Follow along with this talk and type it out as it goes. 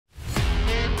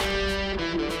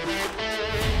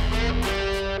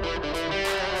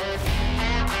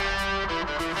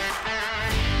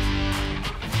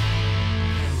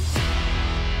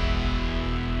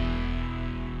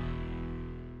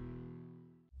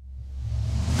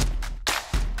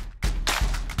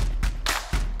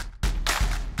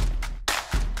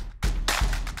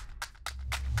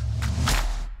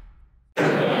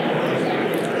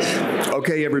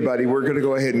Okay, everybody, we're going to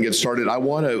go ahead and get started. I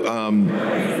want to,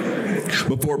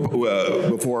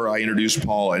 before I introduce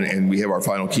Paul and we have our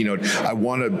final keynote, I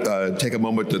want to take a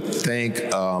moment to thank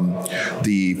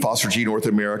the FOSS4G North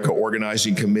America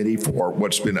Organizing Committee for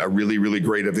what's been a really, really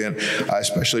great event. I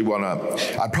especially want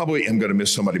to, I probably am going to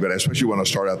miss somebody, but I especially want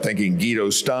to start out thanking Guido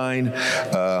Stein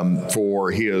for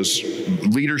his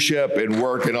leadership and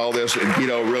work and all this. And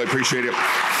Guido, really appreciate it.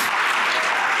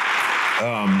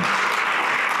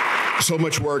 So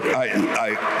much work.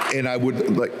 I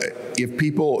would like, if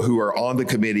people who are on the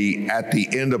committee at the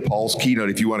end of Paul's keynote,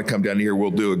 if you want to come down here,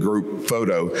 we'll do a group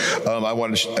photo. I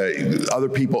want to, other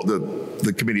people,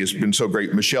 the committee has been so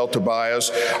great. Michelle Tobias,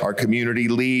 our community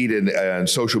lead and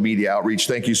social media outreach.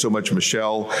 Thank you so much,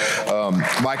 Michelle.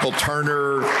 Michael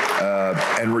Turner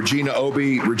and Regina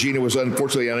Obi. Regina was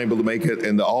unfortunately unable to make it,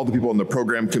 and all the people on the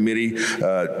program committee,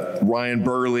 Ryan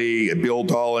Burley, Bill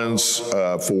Dollins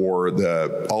for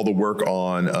all the work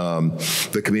on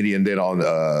the committee and then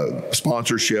on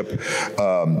sponsorship.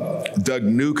 Doug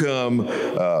Newcomb,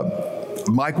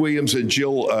 Mike Williams and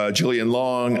Jillian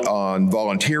Long on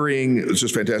volunteering. It was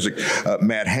just fantastic.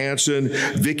 Matt Hansen,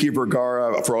 Vicky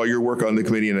Vergara for all your work on the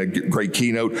committee and a great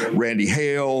keynote. Randy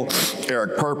Hale,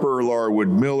 Eric Perper, Laura Wood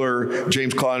Miller,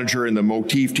 James Cloninger and the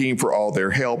Motif team for all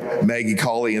their help. Maggie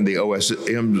Colley and the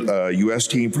OSM US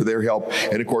team for their help.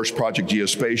 And of course, Project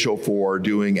Geospatial for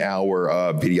doing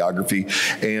our videography.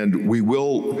 And we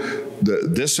will,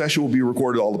 this session will be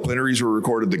recorded. All the plenaries were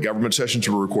recorded. The government sessions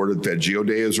were recorded. Fed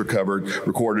GeoDays are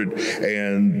recorded,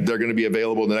 and they're going to be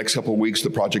available in the next couple of weeks. The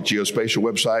Project Geospatial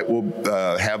website will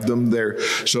have them there.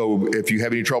 So if you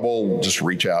have any trouble, just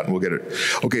reach out and we'll get it.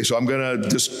 Okay, so I'm going to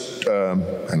just,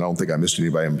 and I don't think I missed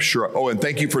anybody, I'm sure. Oh, and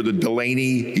thank you for the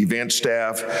Delaney event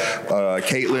staff,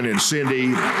 Caitlin and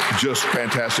Cindy, just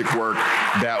fantastic work.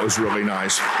 That was really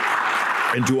nice.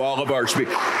 And to all of our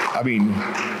speakers, I mean,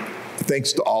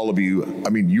 thanks to all of you. I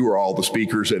mean, you are all the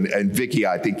speakers, and Vicki,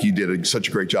 I think you did such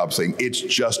a great job saying it's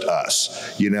just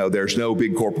us. You know, there's no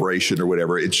big corporation or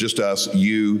whatever. It's just us,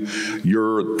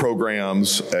 your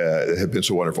programs have been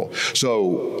so wonderful.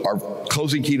 So our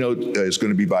closing keynote is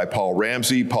going to be by Paul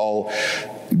Ramsey. Paul,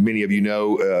 many of you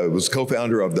know, was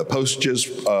co-founder of the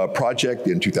PostGIS project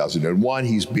in 2001.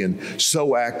 He's been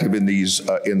so active in these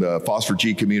in the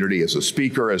FOSS4G community as a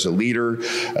speaker, as a leader.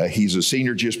 He's a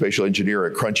senior geospatial engineer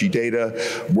at Crunchy Data,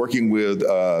 working with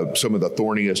some of the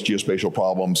thorniest geospatial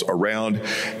problems around.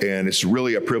 And it's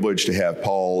really a privilege to have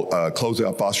Paul close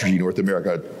out FOSS4G North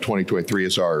America 2023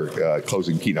 as our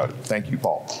closing keynote. Thank you,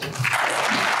 Paul.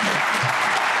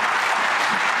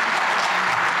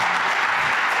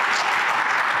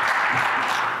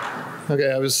 Okay,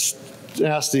 I was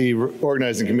asked the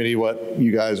organizing committee what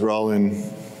you guys were all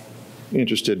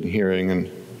interested in hearing, and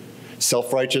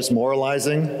self-righteous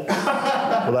moralizing. Will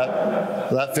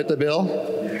that fit the bill?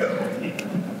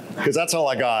 Because that's all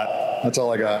I got. That's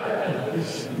all I got.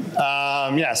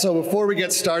 Yeah, so before we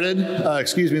get started,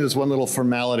 excuse me, there's one little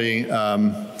formality.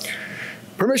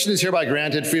 Permission is hereby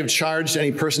granted free of charge to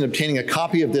any person obtaining a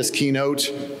copy of this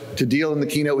keynote to deal in the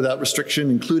keynote without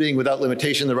restriction, including without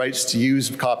limitation the rights to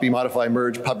use, copy, modify,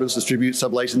 merge, publish, distribute,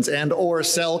 sublicense, and or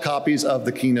sell copies of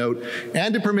the keynote,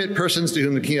 and to permit persons to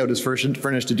whom the keynote is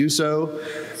furnished to do so.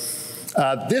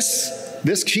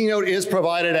 This keynote is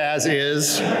provided as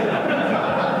is,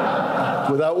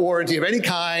 without warranty of any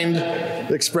kind,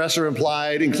 express or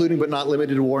implied, including but not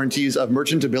limited to warranties of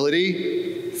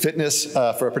merchantability, fitness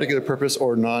for a particular purpose,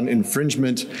 or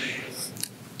non-infringement.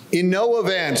 In no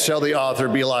event shall the author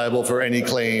be liable for any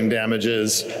claim,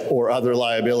 damages, or other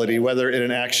liability, whether in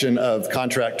an action of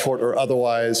contract, tort, or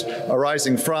otherwise,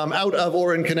 arising from, out of,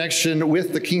 or in connection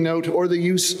with the keynote, or the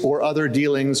use or other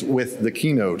dealings with the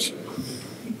keynote.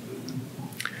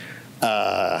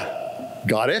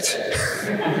 Got it?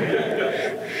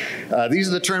 These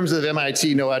are the terms of the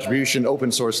MIT No Attribution Open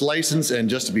Source License, and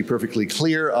just to be perfectly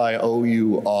clear, I owe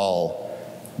you all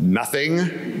nothing.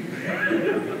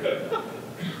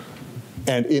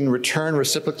 And in return,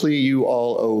 reciprocally, you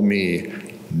all owe me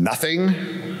nothing.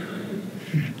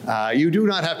 You do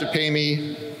not have to pay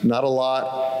me, not a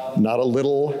lot, not a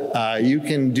little. You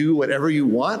can do whatever you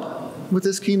want with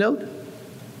this keynote.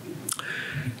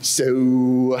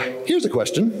 So here's a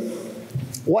question.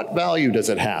 What value does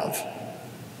it have?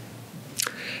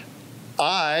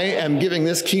 I am giving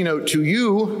this keynote to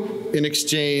you in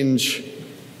exchange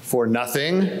for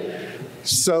nothing.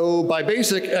 So by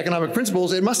basic economic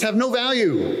principles, it must have no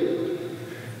value.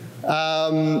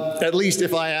 At least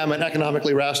if I am an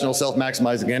economically rational,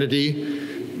 self-maximizing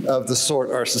entity of the sort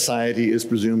our society is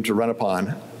presumed to run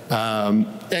upon.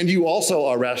 and you also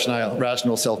are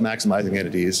rational self-maximizing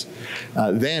entities,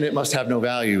 then it must have no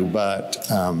value. But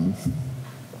am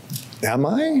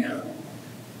I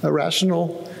a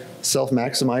rational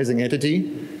self-maximizing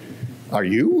entity? Are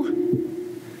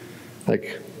you?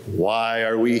 Like, why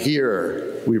are we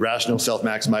here, we rational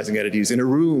self-maximizing entities, in a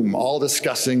room all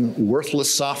discussing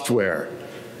worthless software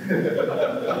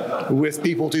with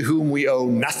people to whom we owe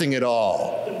nothing at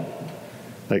all?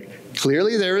 Like,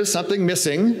 clearly there is something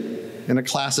missing in a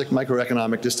classic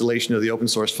microeconomic distillation of the open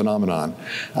source phenomenon.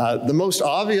 The most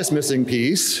obvious missing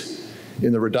piece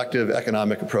in the reductive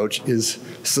economic approach is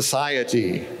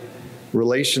society,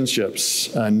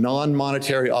 relationships,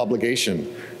 non-monetary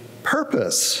obligation,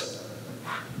 purpose,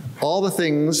 all the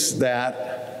things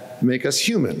that make us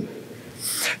human.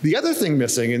 The other thing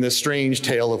missing in this strange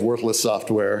tale of worthless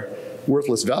software,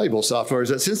 worthless valuable software, is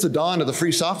that since the dawn of the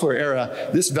free software era,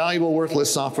 this valuable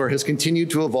worthless software has continued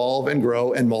to evolve and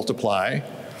grow and multiply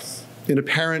in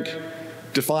apparent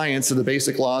defiance of the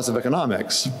basic laws of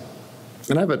economics.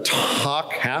 And I have a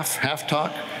talk, half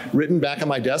talk, written back on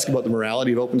my desk about the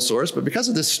morality of open source, but because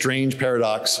of this strange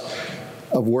paradox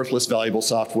of worthless valuable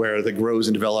software that grows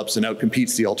and develops and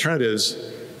outcompetes the alternatives,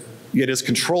 yet is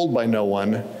controlled by no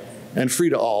one and free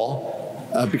to all,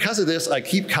 because of this, I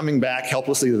keep coming back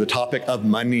helplessly to the topic of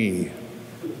money.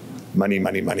 Money,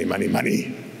 money, money, money,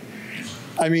 money.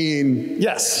 I mean,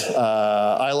 yes,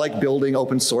 I like building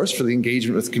open source for the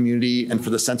engagement with the community and for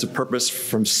the sense of purpose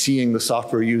from seeing the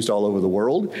software used all over the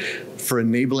world, for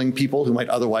enabling people who might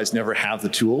otherwise never have the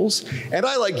tools. And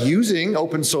I like using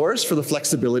open source for the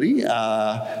flexibility,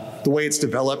 the way it's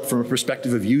developed from a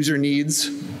perspective of user needs,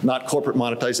 not corporate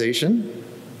monetization.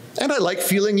 And I like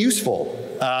feeling useful,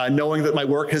 knowing that my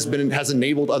work has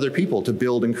enabled other people to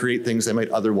build and create things they might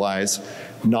otherwise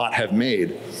not have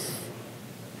made.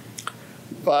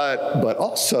 But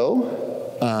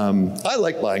also, I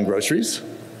like buying groceries,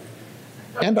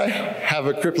 and I have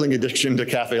a crippling addiction to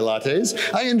cafe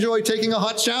lattes. I enjoy taking a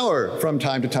hot shower from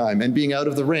time to time and being out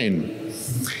of the rain.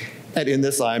 And in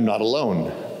this, I am not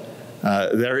alone.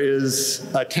 There is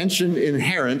a tension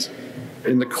inherent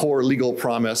in the core legal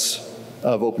promise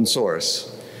of open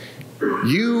source.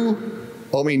 You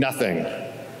owe me nothing.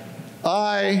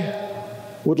 I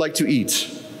would like to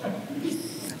eat.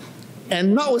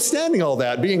 And notwithstanding all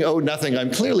that, being owed nothing,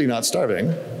 I'm clearly not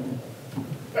starving.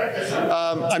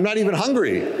 I'm not even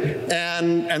hungry.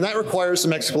 And that requires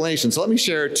some explanation. So let me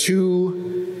share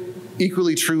two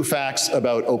equally true facts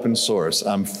about open source.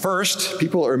 First,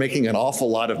 people are making an awful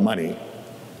lot of money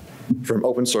from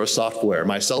open source software,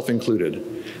 myself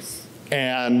included.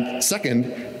 And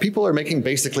second, people are making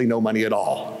basically no money at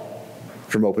all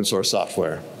from open source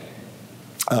software,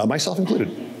 myself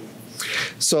included.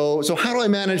 So how do I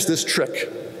manage this trick,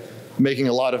 making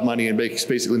a lot of money and making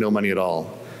basically no money at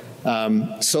all?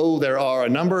 So there are a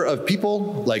number of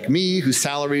people like me whose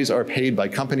salaries are paid by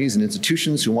companies and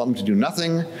institutions who want them to do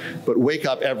nothing but wake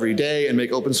up every day and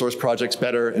make open source projects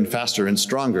better and faster and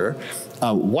stronger.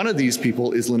 One of these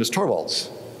people is Linus Torvalds,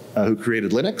 who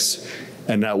created Linux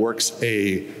and now works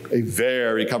a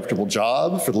very comfortable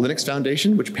job for the Linux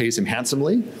Foundation, which pays him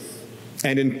handsomely,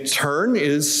 and in turn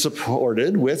is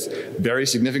supported with very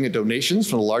significant donations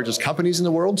from the largest companies in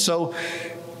the world. So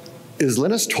is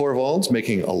Linus Torvalds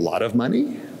making a lot of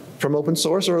money from open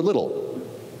source or a little?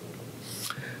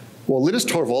 Well, Linus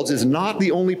Torvalds is not the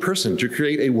only person to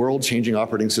create a world-changing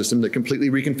operating system that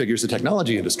completely reconfigures the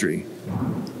technology industry.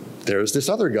 There's this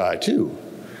other guy too.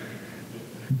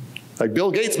 Like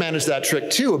Bill Gates managed that trick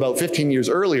too about 15 years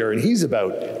earlier, and he's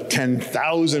about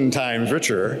 10,000 times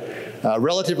richer.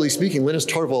 Relatively speaking, Linus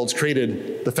Torvalds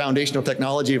created the foundational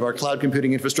technology of our cloud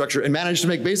computing infrastructure and managed to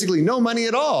make basically no money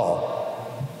at all.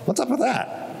 What's up with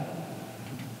that?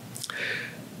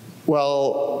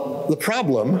 Well, the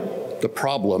problem,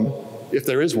 if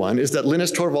there is one, is that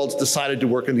Linus Torvalds decided to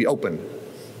work in the open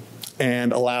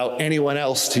and allow anyone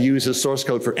else to use his source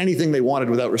code for anything they wanted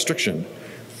without restriction.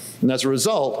 And as a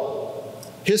result,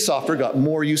 his software got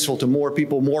more useful to more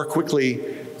people more quickly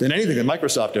than anything that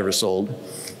Microsoft ever sold.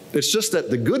 It's just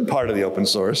that the good part of the open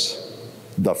source,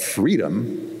 the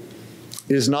freedom,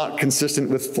 is not consistent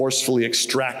with forcefully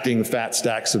extracting fat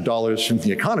stacks of dollars from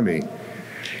the economy.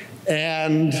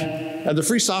 And the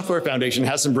Free Software Foundation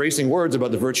has some bracing words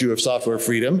about the virtue of software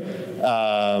freedom,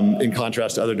 in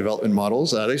contrast to other development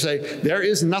models. They say, there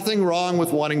is nothing wrong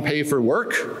with wanting pay for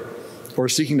work or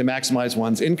seeking to maximize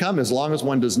one's income as long as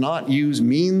one does not use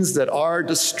means that are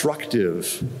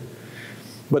destructive.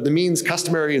 But the means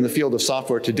customary in the field of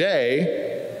software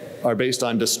today are based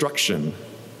on destruction.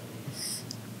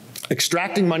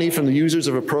 Extracting money from the users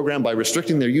of a program by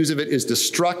restricting their use of it is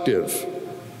destructive.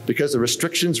 because the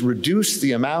restrictions reduce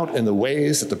the amount and the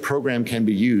ways that the program can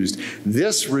be used.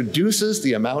 This reduces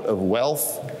the amount of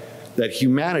wealth that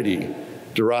humanity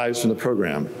derives from the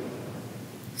program.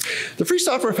 The Free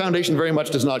Software Foundation very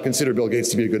much does not consider Bill Gates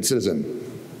to be a good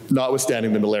citizen,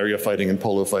 notwithstanding the malaria fighting and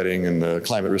polo fighting and the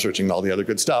climate researching and all the other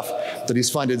good stuff that he's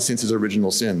funded since his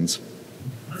original sins.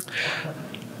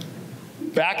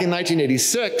 Back in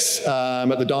 1986,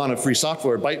 at the dawn of free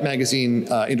software, Byte magazine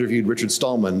interviewed Richard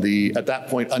Stallman, the, at that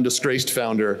point, undisgraced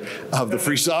founder of the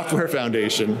Free Software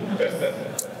Foundation.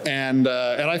 And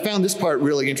I found this part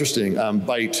really interesting.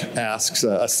 Byte asks,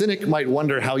 a cynic might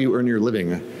wonder how you earn your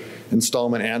living. And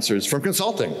Stallman answers, from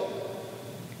consulting.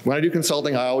 When I do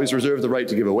consulting, I always reserve the right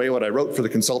to give away what I wrote for the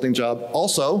consulting job.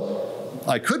 Also,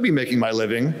 I could be making my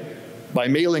living by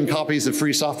mailing copies of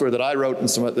free software that I wrote and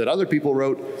some that other people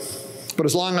wrote. But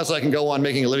as long as I can go on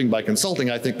making a living by consulting,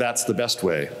 I think that's the best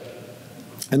way.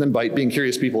 And then Byte, being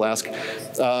curious people, ask,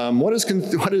 what is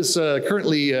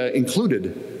currently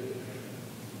included?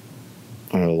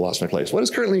 I lost my place. What is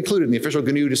currently included in the official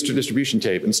GNU distribution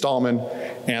tape? And Stallman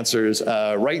answers,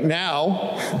 right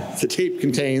now, the tape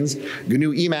contains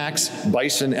GNU Emacs,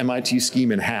 Bison, MIT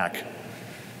Scheme, and Hack.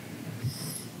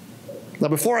 Now,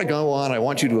 before I go on, I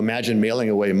want you to imagine mailing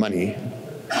away money,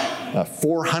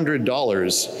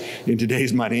 $400 in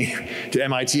today's money, to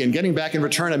MIT, and getting back in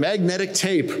return a magnetic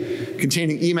tape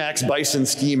containing Emacs, Bison,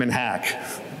 Scheme, and Hack.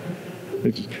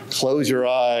 Close your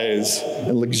eyes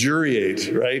and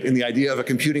luxuriate, right, in the idea of a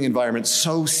computing environment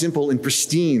so simple and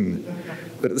pristine,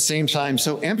 but at the same time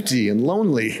so empty and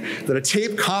lonely that a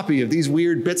tape copy of these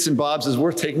weird bits and bobs is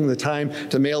worth taking the time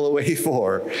to mail away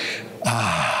for.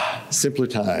 Ah, simpler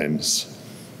times.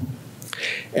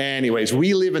 Anyways,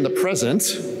 we live in the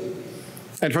present,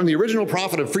 and from the original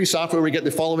profit of free software, we get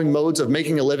the following modes of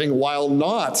making a living while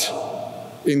not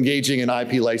engaging in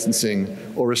IP licensing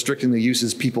or restricting the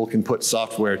uses people can put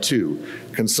software to.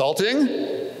 Consulting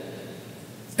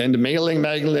and mailing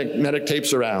magnetic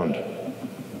tapes around.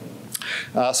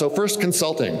 So first,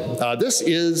 consulting. This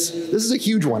is a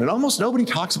huge one, and almost nobody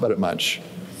talks about it much.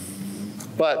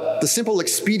 But the simple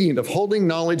expedient of holding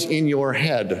knowledge in your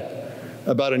head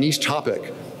about a niche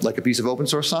topic, like a piece of open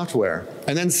source software,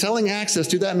 and then selling access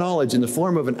to that knowledge in the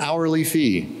form of an hourly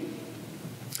fee.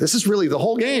 This is really the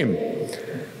whole game.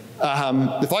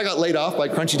 If I got laid off by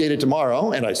Crunchy Data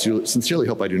tomorrow, and I sincerely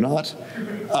hope I do not,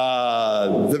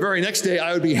 the very next day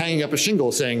I would be hanging up a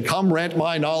shingle saying, come rent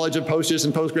my knowledge of PostGIS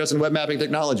and Postgres and web mapping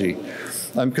technology.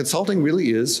 Consulting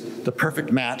really is the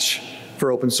perfect match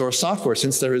for open source software,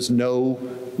 since there is no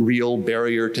real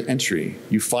barrier to entry.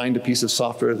 You find a piece of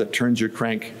software that turns your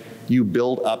crank, you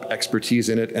build up expertise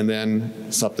in it, and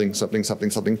then something,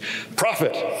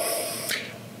 profit.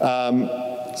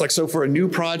 So for a new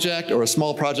project or a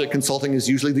small project, consulting is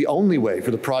usually the only way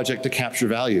for the project to capture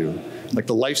value. Like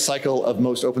the life cycle of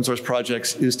most open source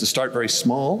projects is to start very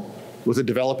small with a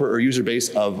developer or user base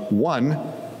of one.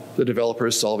 The developer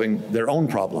is solving their own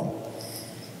problem.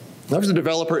 Now, if the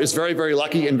developer is very, very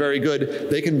lucky and very good,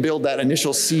 they can build that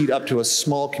initial seed up to a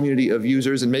small community of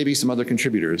users and maybe some other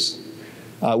contributors.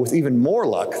 With even more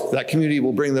luck, that community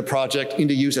will bring the project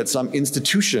into use at some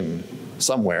institution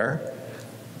somewhere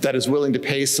that is willing to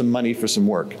pay some money for some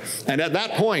work. And at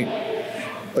that point,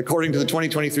 according to the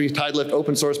 2023 Tidelift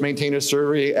Open Source Maintainers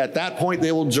Survey, at that point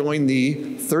they will join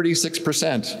the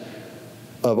 36%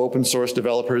 of open source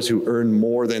developers who earn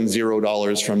more than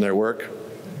 $0 from their work,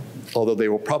 although they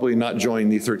will probably not join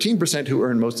the 13% who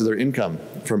earn most of their income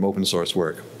from open source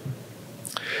work.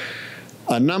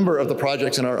 A number of the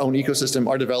projects in our own ecosystem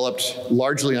are developed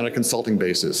largely on a consulting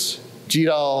basis.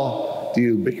 GDAL, the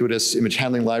ubiquitous image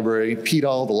handling library,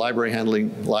 PDAL, the library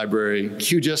handling library,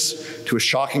 QGIS, to a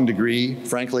shocking degree,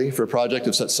 frankly, for a project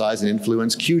of such size and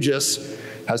influence. QGIS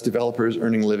has developers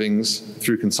earning livings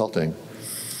through consulting.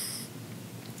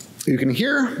 You can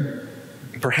hear,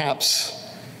 perhaps,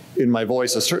 in my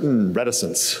voice, a certain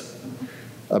reticence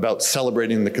about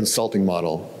celebrating the consulting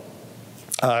model.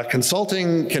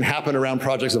 Consulting can happen around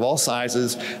projects of all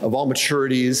sizes, of all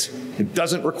maturities. It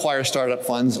doesn't require startup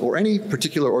funds or any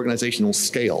particular organizational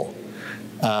scale.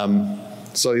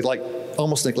 So you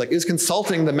almost think, is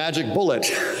consulting the magic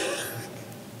bullet?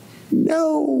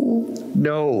 No,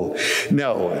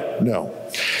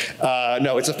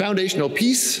 it's a foundational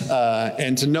piece,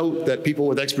 and to note that people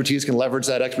with expertise can leverage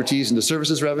that expertise into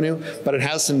services revenue, but it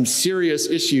has some serious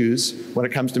issues when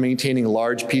it comes to maintaining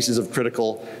large pieces of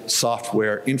critical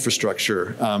software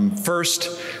infrastructure. First,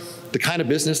 the kind of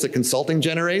business that consulting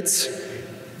generates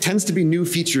tends to be new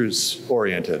features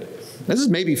oriented. This is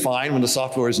maybe fine when the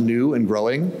software is new and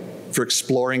growing for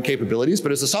exploring capabilities,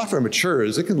 but as the software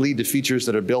matures, it can lead to features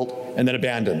that are built and then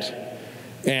abandoned.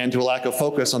 and to a lack of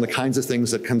focus on the kinds of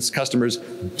things that customers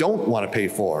don't want to pay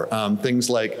for. Things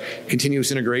like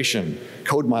continuous integration,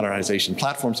 code modernization,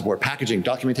 platform support, packaging,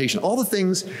 documentation, all the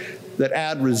things that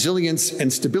add resilience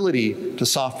and stability to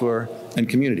software and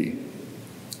community.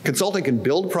 Consulting can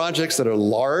build projects that are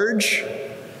large,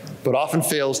 but often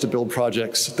fails to build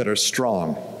projects that are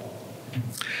strong.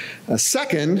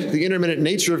 Second, the intermittent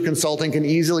nature of consulting can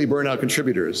easily burn out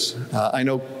contributors. I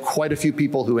know quite a few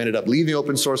people who ended up leaving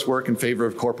open source work in favor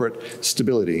of corporate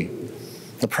stability.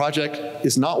 The project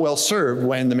is not well served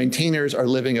when the maintainers are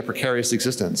living a precarious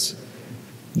existence.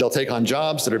 They'll take on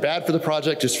jobs that are bad for the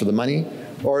project just for the money,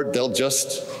 or they'll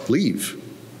just leave.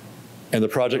 And the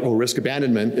project will risk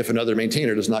abandonment if another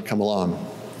maintainer does not come along.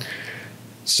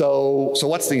 So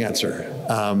what's the answer?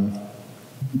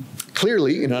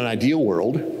 Clearly, in an ideal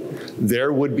world,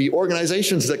 there would be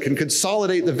organizations that can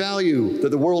consolidate the value that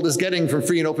the world is getting from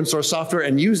free and open source software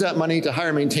and use that money to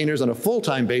hire maintainers on a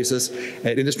full-time basis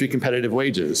at industry competitive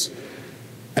wages.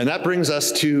 And that brings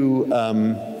us to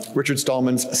Richard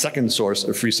Stallman's second source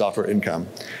of free software income,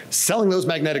 selling those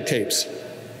magnetic tapes,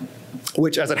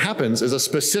 which, as it happens, is a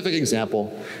specific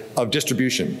example of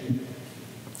distribution.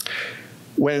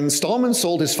 When Stallman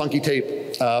sold his funky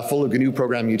tape full of GNU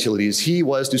programming utilities, he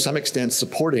was to some extent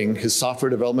supporting his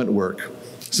software development work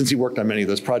since he worked on many of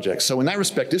those projects. So in that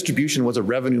respect, distribution was a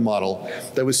revenue model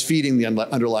that was feeding the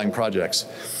underlying projects.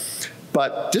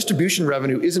 But distribution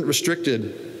revenue isn't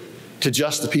restricted to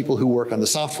just the people who work on the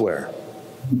software.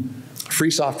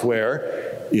 Free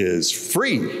software is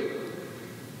free.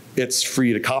 It's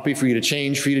free to copy, free to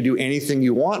change, free to do anything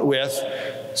you want with.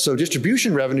 So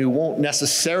distribution revenue won't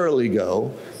necessarily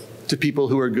go to people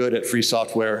who are good at free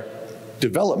software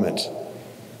development.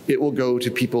 It will go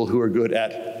to people who are good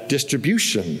at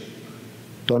distribution.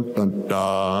 Dun, dun,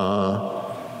 dun.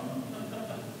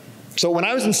 So when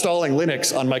I was installing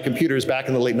Linux on my computers back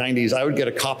in the late 90s, I would get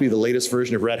a copy of the latest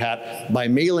version of Red Hat by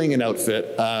mailing an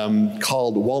outfit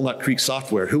called Walnut Creek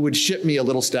Software, who would ship me a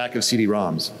little stack of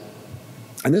CD-ROMs.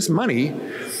 And this money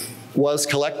was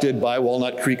collected by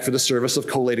Walnut Creek for the service of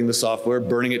collating the software,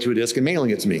 burning it to a disk, and mailing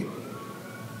it to me.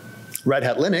 Red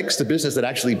Hat Linux, the business that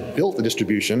actually built the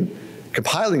distribution,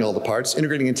 compiling all the parts,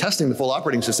 integrating and testing the full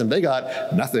operating system, they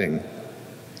got nothing.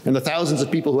 And the thousands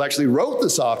of people who actually wrote the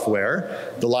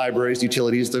software, the libraries,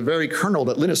 utilities, the very kernel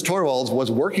that Linus Torvalds was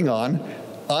working on,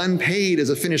 unpaid as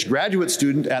a Finnish graduate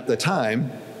student at the time,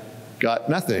 got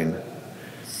nothing.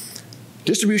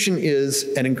 Distribution is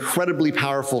an incredibly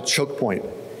powerful choke point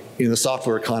in the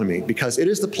software economy because it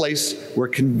is the place where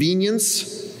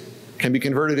convenience can be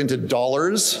converted into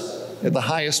dollars at the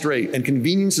highest rate. And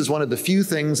convenience is one of the few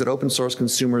things that open source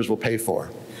consumers will pay for.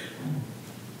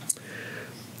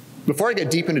 Before I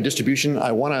get deep into distribution,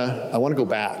 I want to go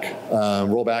back,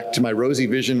 roll back to my rosy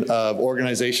vision of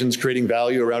organizations creating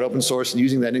value around open source and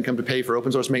using that income to pay for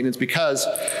open source maintenance because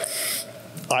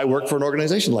I work for an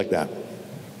organization like that.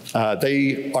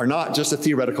 They are not just a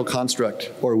theoretical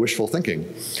construct or wishful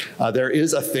thinking. There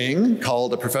is a thing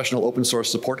called a professional open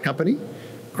source support company.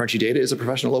 Crunchy Data is a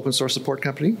professional open source support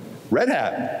company. Red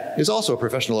Hat is also a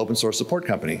professional open source support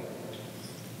company.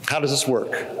 How does this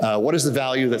work? What is the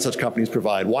value that such companies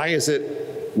provide? Why is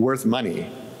it worth money?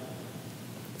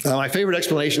 My favorite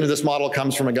explanation of this model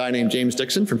comes from a guy named James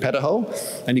Dixon from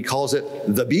Petaho, and he calls it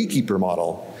the beekeeper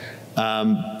model.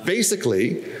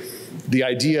 Basically, the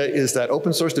idea is that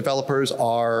open source developers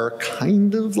are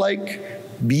kind of like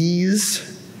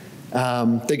bees.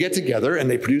 They get together and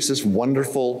they produce this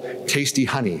wonderful, tasty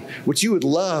honey, which you would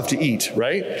love to eat,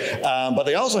 right? But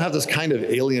they also have this kind of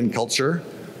alien culture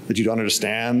that you don't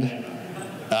understand.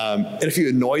 And if you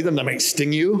annoy them, they might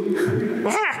sting you.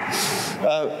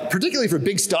 Particularly for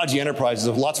big, stodgy enterprises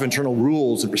with lots of internal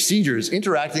rules and procedures,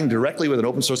 interacting directly with an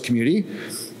open source community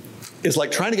is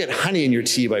like trying to get honey in your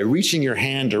tea by reaching your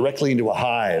hand directly into a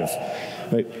hive.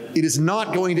 Right? It is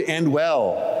not going to end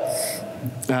well.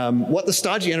 What the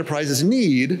stodgy enterprises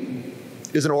need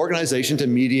is an organization to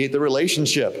mediate the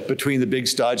relationship between the big,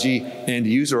 stodgy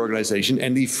end-user organization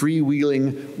and the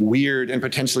freewheeling, weird, and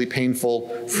potentially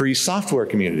painful free software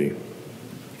community.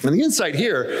 And the insight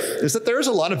here is that there is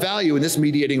a lot of value in this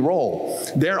mediating role.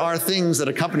 There are things that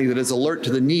a company that is alert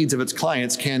to the needs of its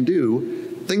clients can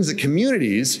do, things that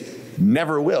communities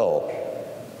never will.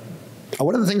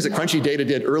 One of the things that Crunchy Data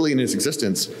did early in its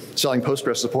existence, selling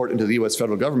Postgres support into the US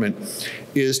federal government,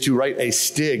 is to write a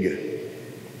STIG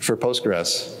for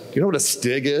Postgres. Do you know what a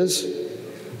STIG is?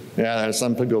 Yeah, there's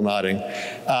some people nodding.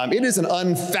 It is an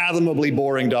unfathomably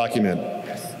boring document.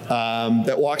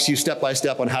 that walks you step by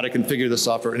step on how to configure the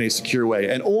software in a secure way.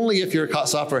 And only if your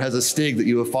software has a STIG that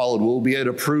you have followed will be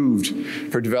approved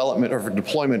for development or for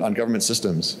deployment on government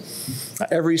systems.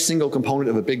 Every single component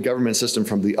of a big government system,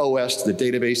 from the OS to the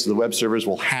database to the web servers,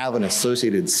 will have an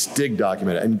associated STIG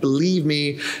document. And believe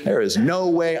me, there is no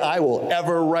way I will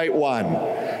ever write one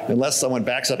unless someone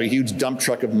backs up a huge dump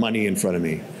truck of money in front of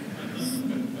me.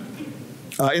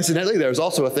 Incidentally, there's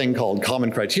also a thing called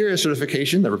Common Criteria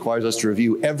Certification that requires us to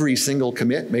review every single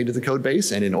commit made to the code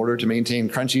base. And in order to maintain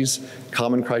Crunchy's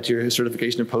Common Criteria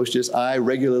Certification of PostGIS, I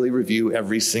regularly review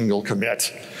every single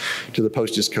commit to the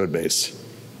PostGIS code base.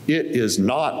 It is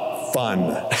not fun,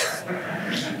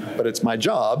 but it's my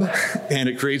job, and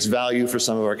it creates value for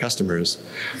some of our customers.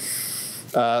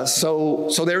 So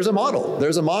there's a model.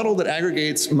 There's a model that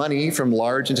aggregates money from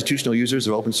large institutional users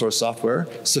of open source software,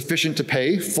 sufficient to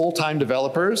pay full-time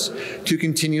developers to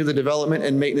continue the development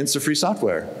and maintenance of free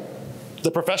software.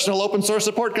 The professional open source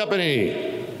support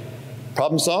company.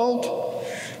 Problem solved?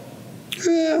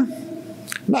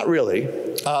 Not really.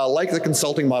 Like the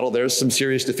consulting model, there's some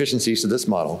serious deficiencies to this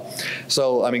model.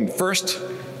 So, I mean, first,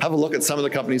 have a look at some of the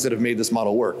companies that have made this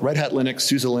model work. Red Hat Linux,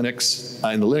 SUSE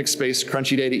Linux, in the Linux space,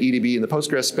 Crunchy Data, EDB in the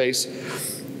Postgres space.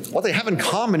 What they have in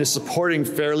common is supporting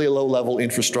fairly low-level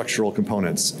infrastructural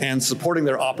components and supporting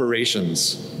their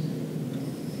operations.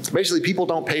 Basically, people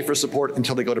don't pay for support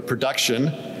until they go to production,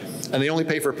 and they only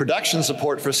pay for production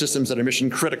support for systems that are mission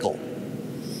critical.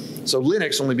 So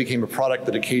Linux only became a product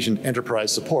that occasioned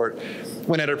enterprise support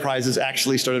when enterprises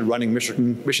actually started running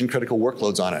mission critical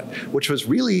workloads on it, which was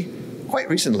really quite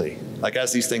recently, like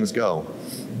as these things go.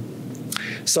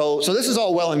 So this is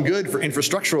all well and good for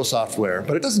infrastructural software,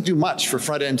 but it doesn't do much for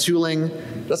front-end tooling,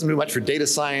 it doesn't do much for data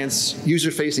science,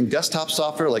 user-facing desktop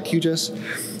software like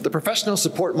QGIS. The professional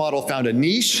support model found a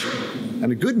niche,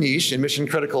 and a good niche, in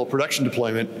mission-critical production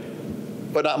deployment,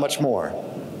 but not much more.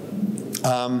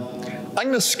 I'm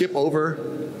going to skip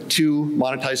over two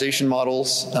monetization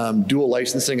models, dual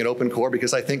licensing and open core,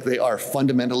 because I think they are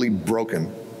fundamentally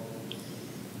broken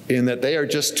in that they are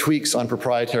just tweaks on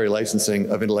proprietary licensing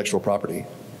of intellectual property.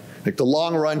 Like, the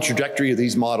long run trajectory of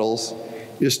these models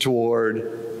is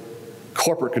toward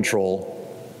corporate control,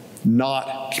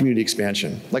 not community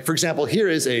expansion. Like, for example, here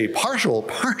is a partial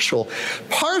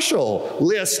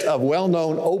list of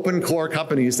well-known open core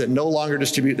companies that no longer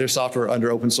distribute their software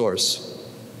under open source.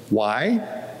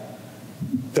 Why?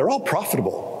 They're all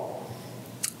profitable,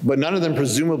 but none of them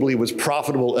presumably was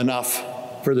profitable enough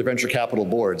for their venture capital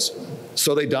boards.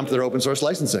 So they dumped their open source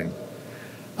licensing.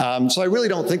 So I really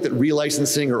don't think that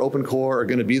relicensing or open core are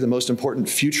going to be the most important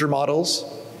future models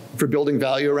for building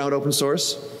value around open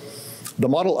source. The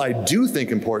model I do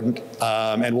think important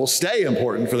and will stay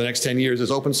important for the next 10 years is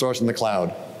open source in the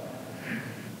cloud.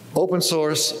 Open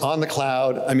source on the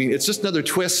cloud, I mean, it's just another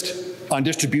twist on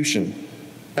distribution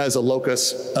as a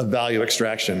locus of value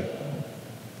extraction.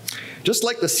 Just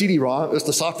like the CD-ROM, it's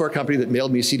the software company that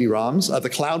mailed me CD-ROMs, the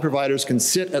cloud providers can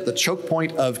sit at the choke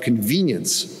point of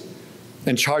convenience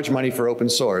and charge money for open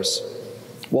source,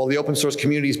 while the open source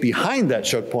communities behind that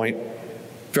choke point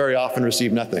very often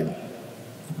receive nothing.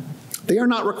 They are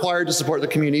not required to support the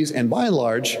communities, and by and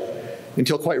large,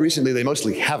 until quite recently, they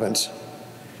mostly haven't.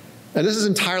 And this is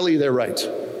entirely their right,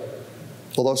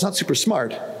 although it's not super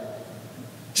smart,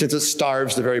 since it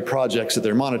starves the very projects that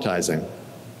they're monetizing.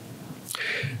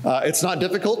 It's not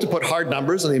difficult to put hard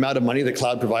numbers on the amount of money that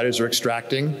cloud providers are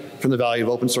extracting from the value of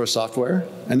open source software.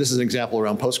 And this is an example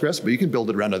around Postgres, but you can build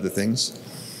it around other things.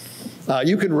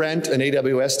 You can rent an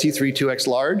AWS T3 2X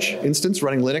large instance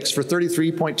running Linux for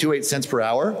 33.28 cents per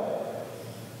hour.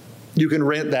 You can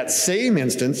rent that same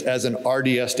instance as an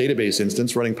RDS database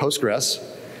instance running Postgres,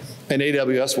 and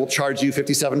AWS will charge you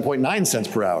 57.9 cents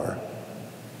per hour.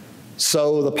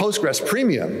 So the Postgres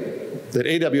premium that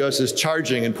AWS is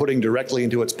charging and putting directly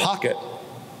into its pocket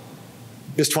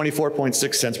is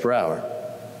 24.6 cents per hour.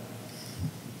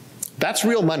 That's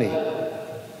real money.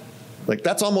 Like,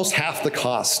 that's almost half the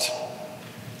cost.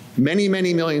 Many,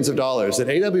 many millions of dollars that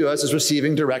AWS is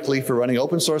receiving directly for running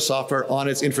open source software on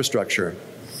its infrastructure.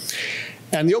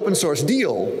 And the open source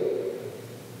deal,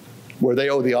 where they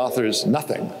owe the authors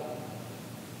nothing,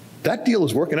 that deal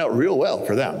is working out real well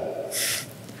for them.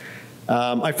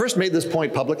 I first made this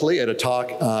point publicly at a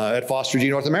talk at FOSS4GNA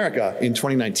North America in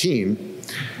 2019.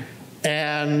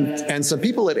 And some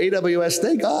people at AWS,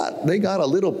 they got a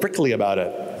little prickly about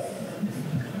it.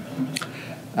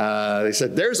 They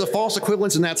said, there's a false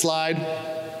equivalence in that slide.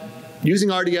 Using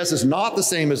RDS is not the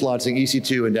same as launching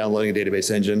EC2 and downloading a database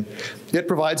engine. It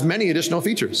provides many additional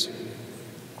features.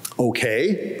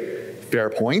 Okay, fair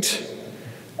point.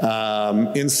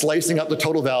 In slicing up the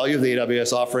total value of the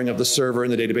AWS offering of the server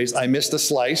and the database, I missed a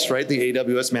slice, right? The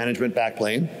AWS management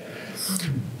backplane.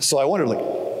 So I wondered,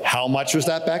 like, how much was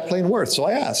that backplane worth? So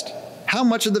I asked, how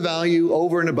much of the value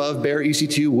over and above bare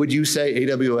EC2 would you say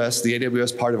AWS, the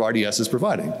AWS part of RDS, is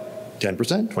providing? 10%,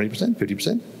 20%,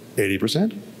 50%,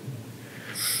 80%?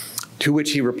 To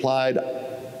which he replied,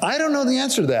 I don't know the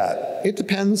answer to that. It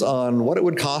depends on what it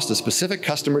would cost a specific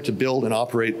customer to build and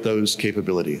operate those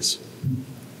capabilities.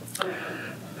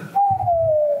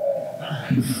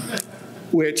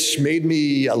 Which made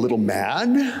me a little mad,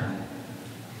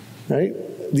 right?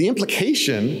 The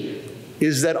implication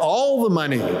is that all the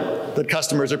money that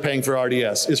customers are paying for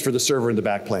RDS is for the server and the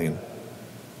backplane.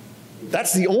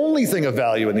 That's the only thing of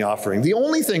value in the offering, the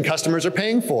only thing customers are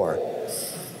paying for,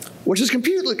 which is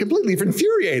completely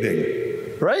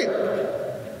infuriating, right?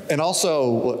 And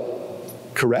also,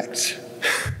 correct?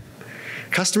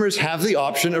 Customers have the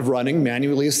option of running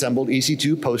manually assembled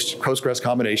EC2 Postgres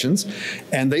combinations,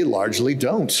 and they largely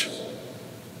don't.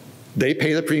 They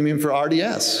pay the premium for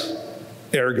RDS.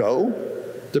 Ergo,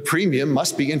 the premium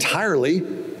must be entirely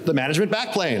the management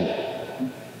backplane.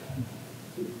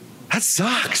 That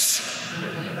sucks,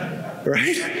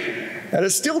 right? And it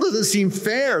still doesn't seem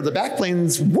fair. The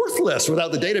backplane's worthless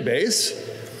without the database.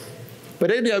 But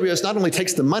AWS not only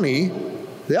takes the money,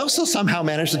 they also somehow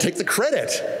manage to take the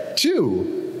credit,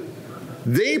 too.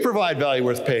 They provide value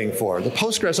worth paying for. The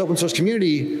Postgres open source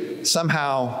community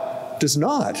somehow does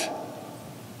not.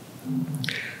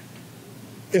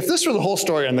 If this were the whole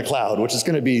story on the cloud, which is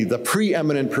going to be the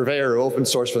preeminent purveyor of open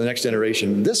source for the next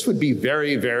generation, this would be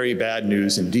very, very bad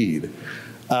news indeed.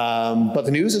 But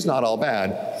the news is not all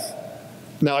bad.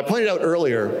 Now, I pointed out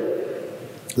earlier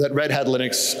that Red Hat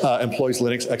Linux employs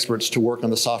Linux experts to work on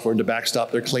the software and to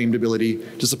backstop their claimed ability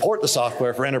to support the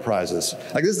software for enterprises.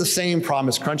 Like, this is the same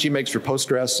promise Crunchy makes for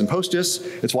Postgres and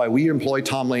Postis. It's why we employ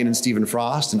Tom Lane and Stephen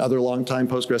Frost and other longtime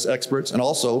Postgres experts, and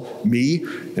also me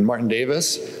and Martin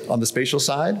Davis on the spatial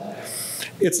side.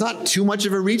 It's not too much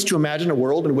of a reach to imagine a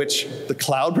world in which the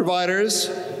cloud providers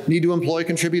need to employ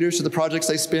contributors to the projects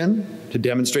they spin to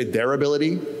demonstrate their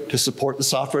ability to support the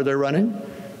software they're running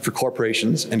for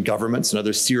corporations and governments and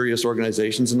other serious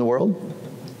organizations in the world.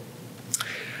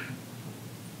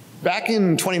 Back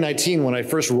in 2019, when I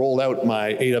first rolled out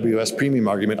my AWS premium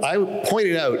argument, I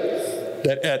pointed out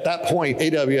that at that point,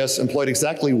 AWS employed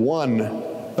exactly one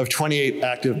of 28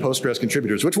 active Postgres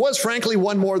contributors, which was frankly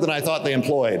one more than I thought they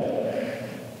employed.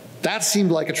 That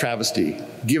seemed like a travesty,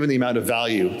 given the amount of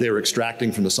value they were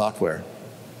extracting from the software.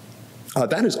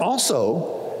 That is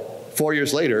also, 4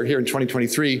 years later, here in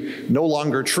 2023, no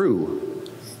longer true.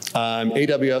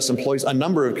 AWS employs a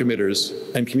number of committers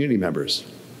and community members.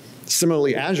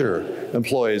 Similarly, Azure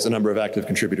employs a number of active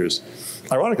contributors.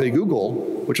 Ironically, Google,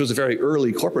 which was a very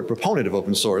early corporate proponent of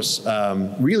open source,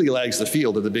 really lags the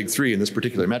field of the big three in this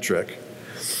particular metric.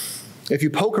 If you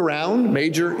poke around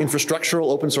major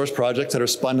infrastructural open source projects that are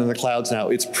spun in the clouds now,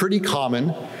 it's pretty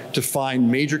common to find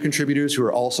major contributors who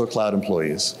are also cloud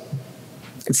employees.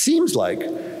 It seems like,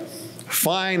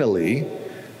 finally,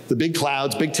 the big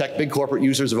clouds, big tech, big corporate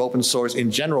users of open source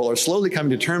in general are slowly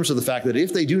coming to terms with the fact that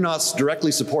if they do not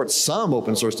directly support some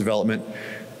open source development,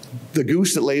 the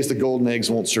goose that lays the golden eggs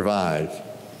won't survive.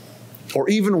 Or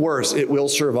even worse, it will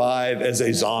survive as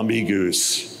a zombie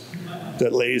goose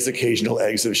that lays occasional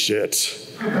eggs of shit.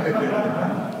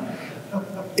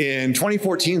 In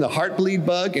 2014, the Heartbleed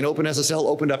bug in OpenSSL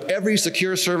opened up every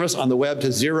secure service on the web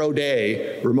to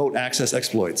zero-day remote access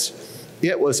exploits.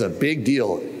 It was a big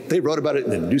deal. They wrote about it in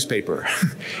the newspaper.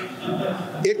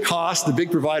 It cost the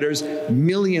big providers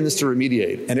millions to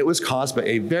remediate, and it was caused by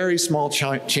a very small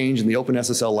change in the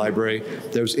OpenSSL library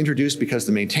that was introduced because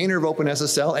the maintainer of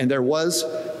OpenSSL, and there was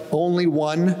only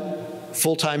one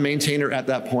full-time maintainer at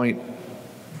that point,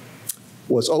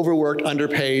 was overworked,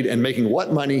 underpaid, and making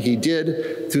what money he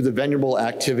did through the venerable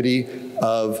activity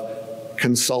of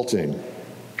consulting.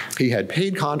 He had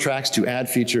paid contracts to add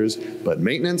features, but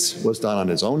maintenance was done on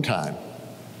his own time.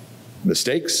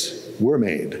 Mistakes were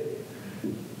made.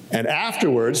 And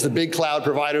afterwards, the big cloud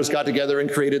providers got together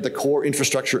and created the Core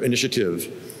Infrastructure Initiative,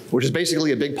 which is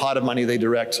basically a big pot of money they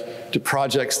direct to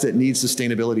projects that need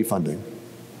sustainability funding.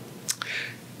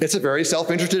 It's a very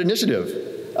self-interested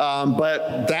initiative,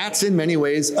 but that's in many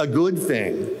ways a good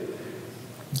thing.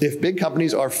 If big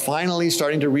companies are finally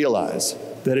starting to realize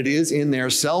that it is in their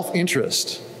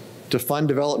self-interest to fund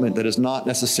development that is not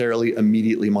necessarily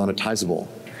immediately monetizable.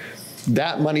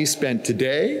 That money spent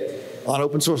today on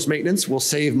open source maintenance will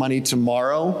save money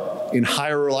tomorrow in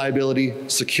higher reliability,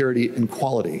 security, and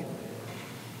quality.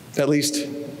 At least,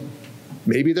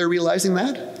 maybe they're realizing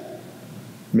that,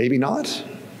 maybe not.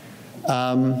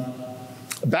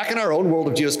 Back in our own world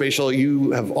of geospatial,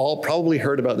 you have all probably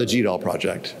heard about the GEOINT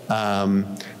project.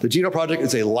 The GEOINT project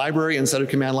is a library and set of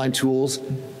command line tools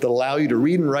that allow you to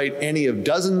read and write any of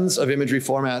dozens of imagery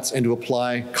formats and to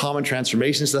apply common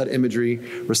transformations to that imagery,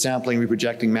 resampling,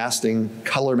 reprojecting, masking,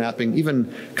 color mapping, even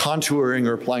contouring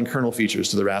or applying kernel features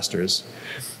to the rasters.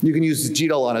 You can use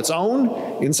GEOINT on its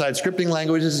own, inside scripting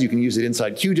languages. You can use it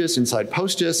inside QGIS, inside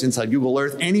PostGIS, inside Google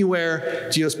Earth, anywhere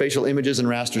geospatial images and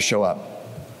rasters show up.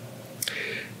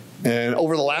 And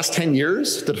over the last 10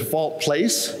 years, the default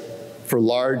place for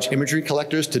large imagery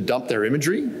collectors to dump their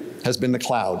imagery has been the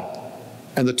cloud.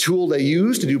 And the tool they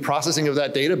use to do processing of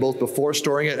that data, both before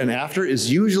storing it and after,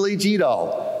 is usually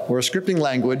GEOINT, or a scripting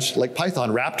language like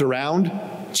Python wrapped around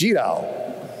GEOINT.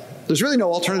 There's really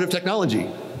no alternative technology.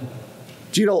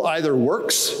 GEOINT either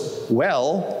works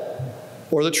well,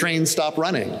 or the trains stop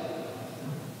running.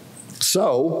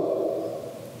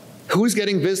 So, who's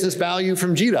getting business value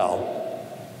from GEOINT?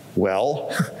 Well,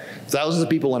 thousands of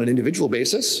people on an individual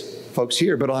basis, folks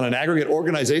here, but on an aggregate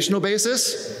organizational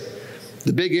basis,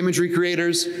 the big imagery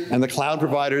creators and the cloud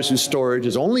providers whose storage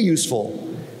is only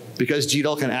useful because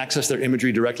GEOINT can access their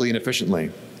imagery directly and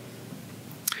efficiently.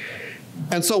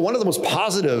 And so one of the most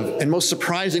positive and most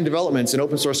surprising developments in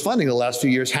open source funding the last few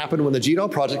years happened when the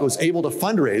GEOINT project was able to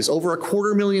fundraise over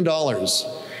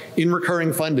 $250,000 in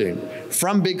recurring funding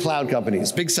from big cloud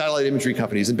companies, big satellite imagery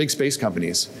companies, and big space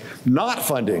companies. Not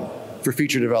funding for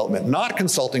feature development, not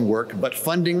consulting work, but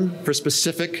funding for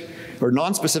specific or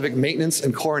non-specific maintenance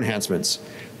and core enhancements.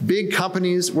 Big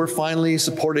companies were finally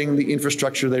supporting the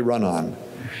infrastructure they run on.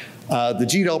 The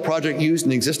GEOINT project used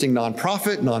an existing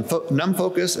nonprofit,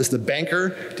 NumFocus, as the banker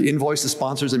to invoice the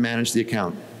sponsors and manage the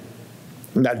account.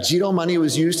 And that GEOINT money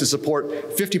was used to support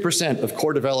 50% of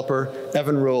core developer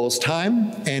Evan Ruhl's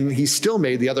time, and he still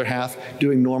made the other half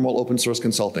doing normal open source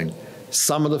consulting.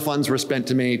 Some of the funds were spent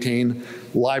to maintain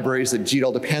libraries that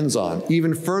GEOINT depends on,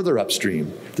 even further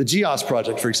upstream. The GEOS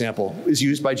project, for example, is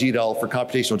used by GEOINT for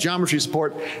computational geometry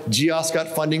support. GEOS got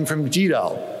funding from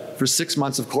GEOINT for 6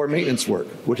 months of core maintenance work,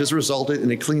 which has resulted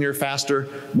in a cleaner, faster,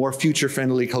 more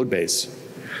future-friendly code base.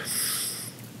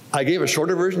 I gave a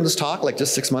shorter version of this talk like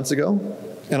just 6 months ago,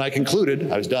 and I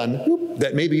concluded, I was done,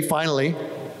 that maybe finally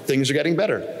things are getting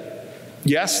better.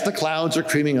 Yes, the clouds are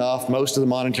creaming off most of the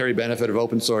monetary benefit of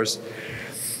open source,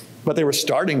 but they were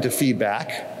starting to feed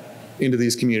back into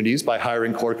these communities by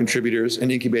hiring core contributors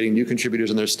and incubating new contributors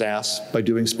and their staffs by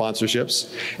doing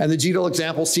sponsorships. And the GEOINT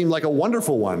example seemed like a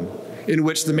wonderful one in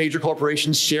which the major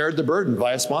corporations shared the burden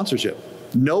via sponsorship.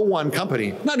 No one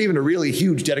company, not even a really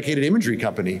huge dedicated imagery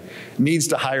company, needs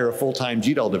to hire a full-time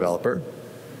GEOINT developer.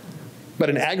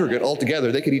 But in aggregate,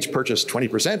 altogether, they could each purchase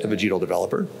 20% of a GEOINT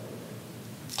developer.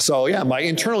 So yeah, my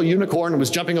internal unicorn was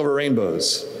jumping over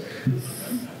rainbows.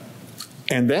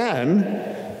 And then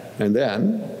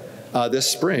this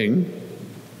spring,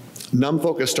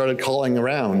 NumFocus started calling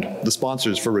around the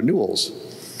sponsors for renewals.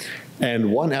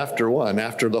 And one, after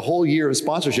the whole year of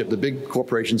sponsorship, the big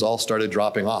corporations all started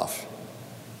dropping off.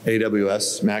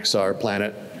 AWS, Maxar,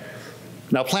 Planet.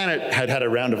 Now Planet had had a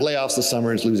round of layoffs this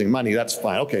summer and is losing money, that's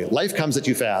fine. Okay, life comes at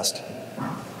you fast.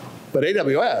 But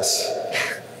AWS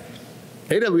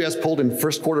pulled in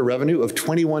first quarter revenue of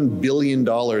 $21 billion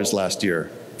last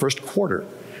year, first quarter,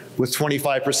 with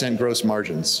 25% gross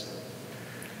margins.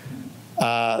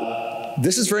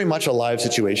 This is very much a live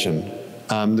situation.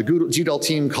 The GEOINT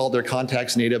team called their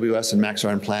contacts in AWS and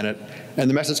Maxar and Planet, and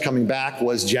the message coming back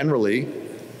was generally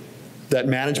that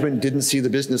management didn't see the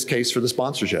business case for the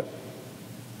sponsorship.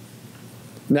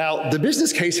 Now, the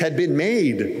business case had been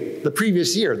made the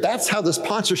previous year. That's how the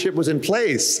sponsorship was in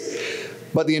place.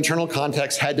 But the internal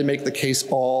context had to make the case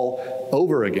all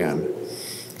over again.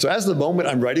 So as of the moment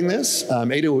I'm writing this,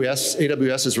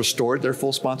 AWS has restored their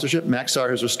full sponsorship. Maxar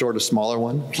has restored a smaller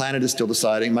one. Planet is still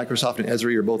deciding. Microsoft and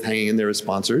Esri are both hanging in there as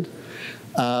sponsored.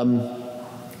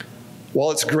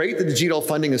 While it's great that the GEOINT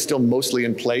funding is still mostly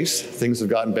in place, things have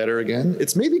gotten better again,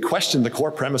 it's made me question the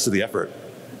core premise of the effort.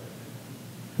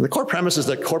 And the core premise is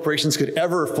that corporations could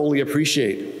ever fully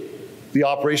appreciate the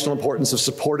operational importance of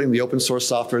supporting the open source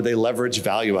software they leverage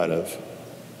value out of.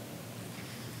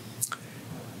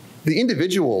 The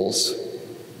individuals,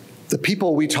 the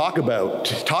people we talk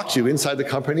to inside the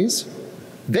companies,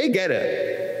 they get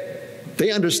it.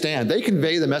 They understand, they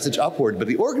convey the message upward, but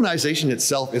the organization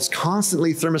itself is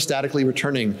constantly thermostatically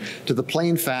returning to the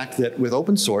plain fact that with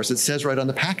open source, it says right on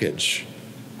the package,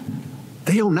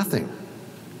 they own nothing.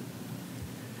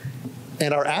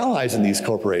 And our allies in these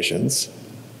corporations,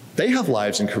 they have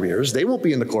lives and careers. They won't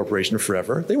be in the corporation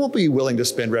forever. They won't be willing to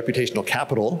spend reputational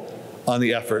capital on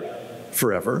the effort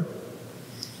forever.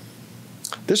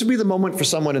 This would be the moment for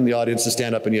someone in the audience to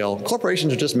stand up and yell,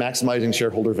 corporations are just maximizing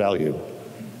shareholder value.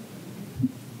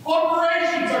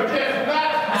 Corporations are just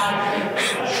maximizing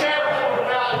shareholder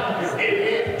value, you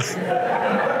idiot.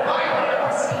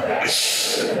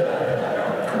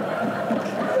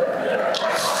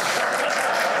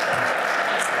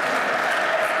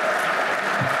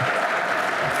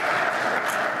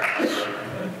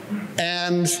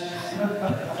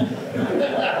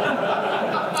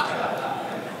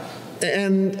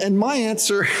 And my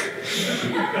answer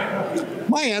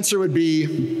would be,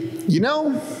 you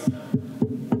know,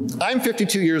 I'm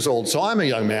 52 years old, so I'm a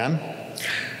young man,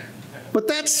 but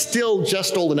that's still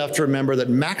just old enough to remember that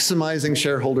maximizing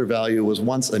shareholder value was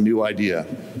once a new idea.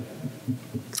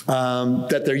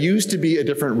 That there used to be a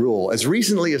different rule. As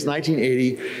recently as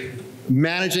 1980,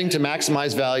 managing to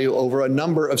maximize value over a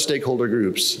number of stakeholder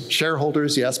groups.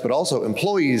 Shareholders, yes, but also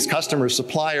employees, customers,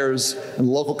 suppliers, and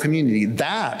the local community.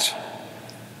 That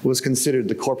was considered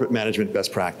the corporate management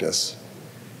best practice.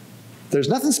 There's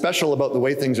nothing special about the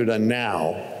way things are done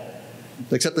now,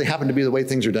 except they happen to be the way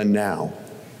things are done now.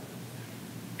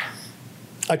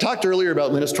 I talked earlier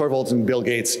about Linus Torvalds and Bill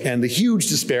Gates and the huge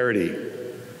disparity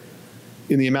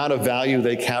in the amount of value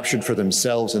they captured for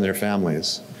themselves and their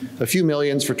families. A few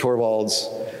millions for Torvalds,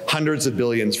 hundreds of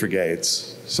billions for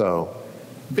Gates. So,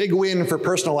 big win for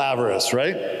personal avarice,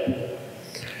 right?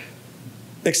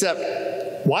 Except,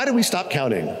 why do we stop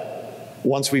counting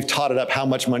once we've totted up how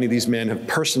much money these men have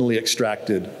personally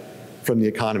extracted from the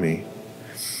economy?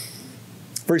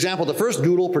 For example, the first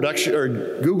Google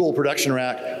production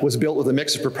rack was built with a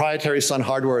mix of proprietary Sun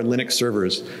hardware and Linux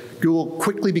servers. Google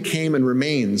quickly became and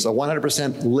remains a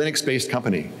 100% Linux-based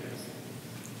company.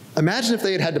 Imagine if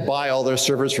they had had to buy all their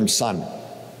servers from Sun.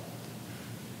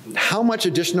 How much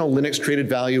additional Linux created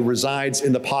value resides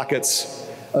in the pockets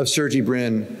of Sergey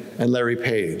Brin and Larry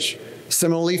Page?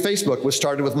 Similarly, Facebook was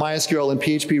started with MySQL and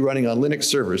PHP running on Linux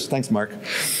servers. Thanks, Mark.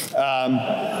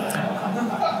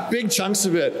 Big chunks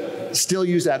of it still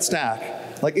use that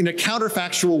stack. Like in a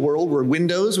counterfactual world where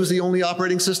Windows was the only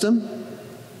operating system,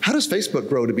 how does Facebook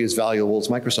grow to be as valuable as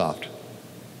Microsoft?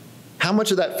 How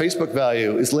much of that Facebook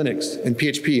value is Linux and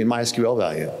PHP and MySQL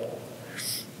value?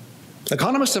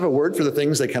 Economists have a word for the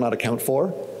things they cannot account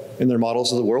for in their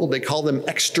models of the world. They call them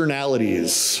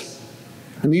externalities.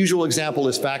 And the usual example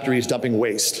is factories dumping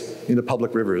waste into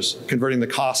public rivers, converting the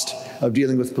cost of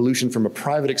dealing with pollution from a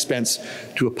private expense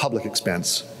to a public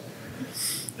expense.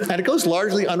 And it goes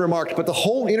largely unremarked, but the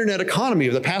whole internet economy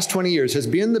of the past 20 years has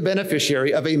been the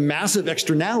beneficiary of a massive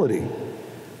externality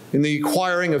in the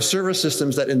acquiring of server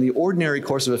systems that in the ordinary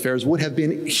course of affairs would have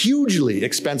been hugely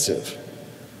expensive.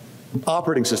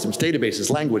 Operating systems,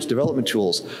 databases, language, development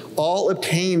tools, all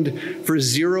obtained for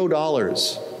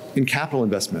 $0 in capital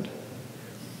investment.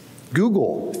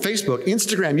 Google, Facebook,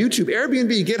 Instagram, YouTube,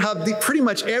 Airbnb, GitHub, pretty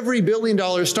much every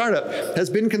billion-dollar startup has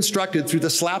been constructed through the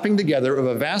slapping together of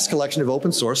a vast collection of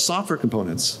open source software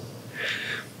components.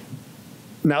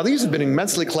 Now, these have been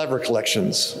immensely clever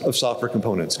collections of software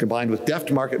components combined with deft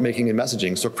market making and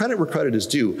messaging, so credit where credit is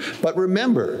due. But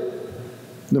remember,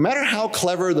 no matter how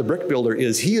clever the brick builder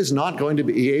is, he is not going to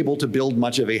be able to build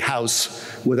much of a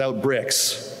house without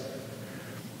bricks.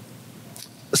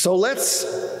 So let's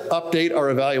update our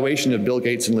evaluation of Bill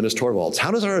Gates and Linus Torvalds.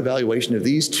 How does our evaluation of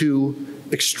these two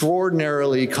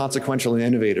extraordinarily consequential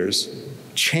innovators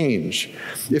change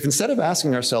if instead of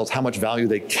asking ourselves how much value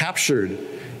they captured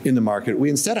in the market, we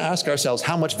instead ask ourselves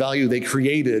how much value they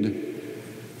created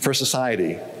for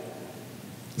society?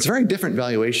 It's a very different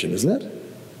valuation, isn't it?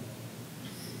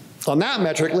 On that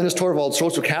metric, Linus Torvalds'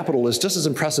 social capital is just as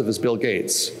impressive as Bill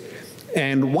Gates.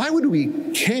 And why would we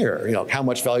care, how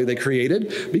much value they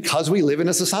created? Because we live in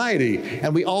a society,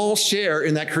 and we all share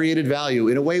in that created value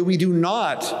in a way we do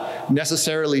not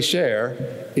necessarily share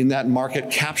in that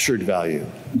market-captured value.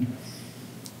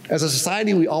 As a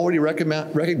society, we already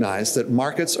recognize that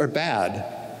markets are bad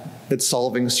at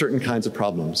solving certain kinds of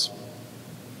problems.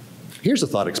 Here's a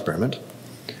thought experiment.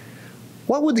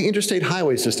 What would the interstate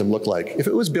highway system look like if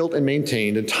it was built and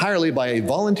maintained entirely by a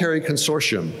voluntary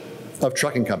consortium of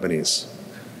trucking companies?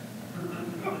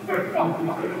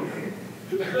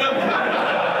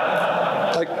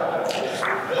 Like,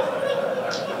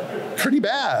 pretty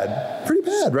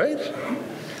bad, right?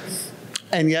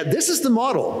 And yet this is the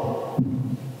model.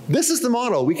 This is the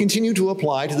model we continue to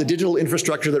apply to the digital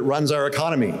infrastructure that runs our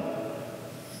economy.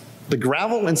 The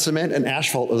gravel and cement and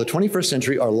asphalt of the 21st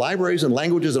century are libraries and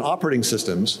languages and operating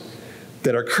systems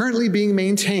that are currently being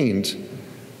maintained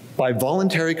by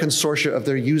voluntary consortia of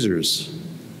their users.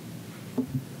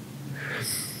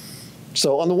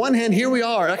 So on the one hand, here we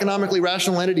are, economically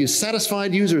rational entities,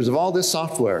 satisfied users of all this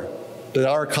software. that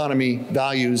our economy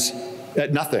values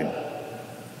at nothing.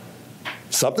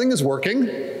 Something is working.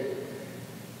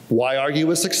 Why argue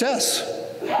with success?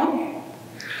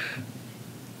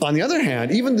 On the other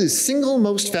hand, even the single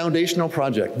most foundational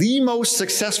project, the most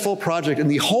successful project in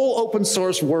the whole open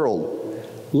source world,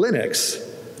 Linux,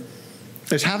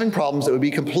 is having problems that would be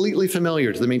completely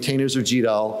familiar to the maintainers of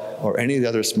GDAL or any of the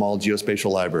other small geospatial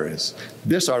libraries.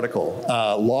 This article,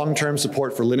 long-term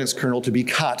support for Linux kernel to be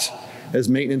cut as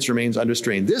maintenance remains under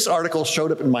strain. This article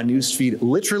showed up in my news feed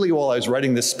literally while I was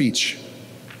writing this speech.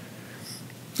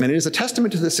 And it is a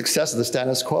testament to the success of the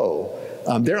status quo.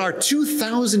 There are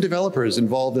 2,000 developers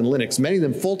involved in Linux, many of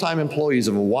them full-time employees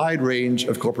of a wide range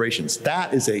of corporations.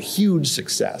 That is a huge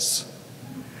success.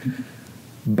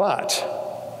 But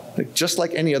just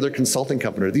like any other consulting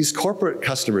company, these corporate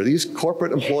customers, these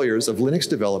corporate employers of Linux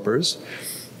developers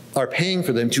are paying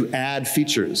for them to add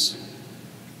features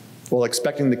while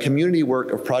expecting the community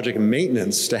work of project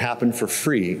maintenance to happen for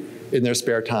free in their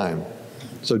spare time.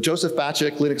 So Joseph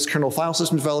Bacik, Linux kernel file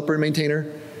system developer and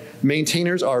maintainer.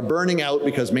 Maintainers are burning out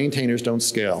because maintainers don't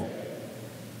scale.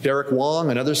 Derek Wong,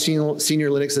 another senior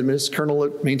Linux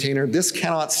kernel maintainer. This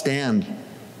cannot stand.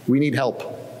 We need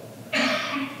help.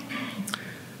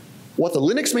 What the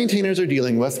Linux maintainers are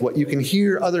dealing with, what you can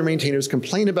hear other maintainers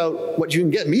complain about, what you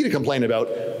can get me to complain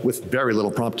about with very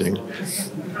little prompting.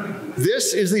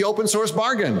 This is the open source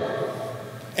bargain.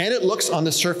 And it looks on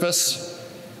the surface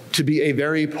to be a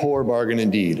very poor bargain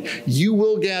indeed. You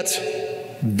will get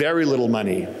very little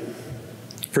money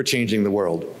for changing the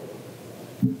world.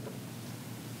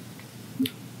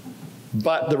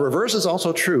 But the reverse is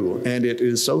also true, and it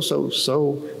is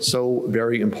so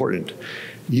very important.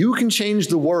 You can change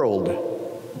the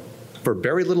world for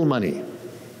very little money.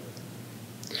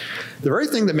 The very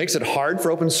thing that makes it hard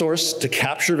for open source to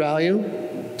capture value,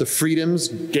 the freedoms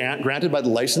granted by the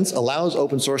license, allows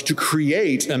open source to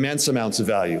create immense amounts of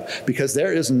value because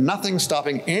there is nothing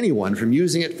stopping anyone from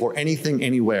using it for anything,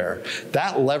 anywhere.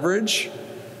 That leverage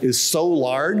is so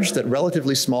large that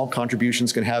relatively small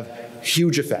contributions can have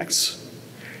huge effects.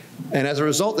 And as a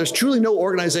result, there's truly no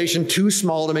organization too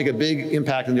small to make a big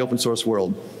impact in the open source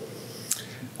world.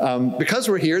 Because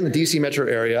we're here in the DC metro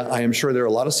area, I am sure there are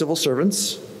a lot of civil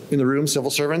servants in the room. Civil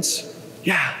servants?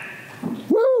 Yeah.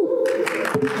 Woo!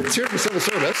 Let's hear it for civil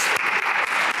service.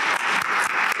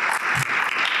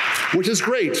 Which is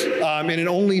great. In an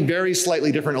only very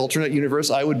slightly different alternate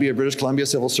universe, I would be a British Columbia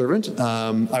civil servant.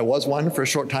 I was one for a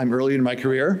short time early in my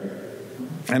career,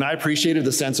 and I appreciated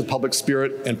the sense of public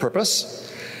spirit and purpose.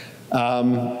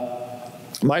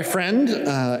 My friend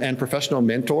and professional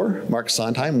mentor, Mark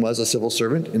Sondheim, was a civil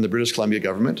servant in the British Columbia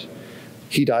government.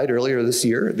 He died earlier this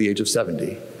year at the age of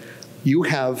 70. You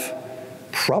have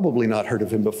probably not heard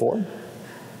of him before.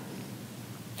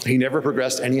 He never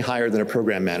progressed any higher than a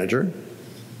program manager.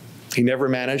 He never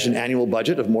managed an annual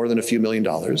budget of more than a few $1 million.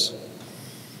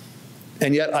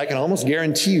 And yet I can almost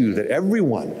guarantee you that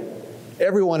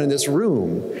everyone in this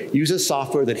room uses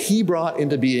software that he brought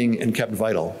into being and kept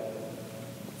vital.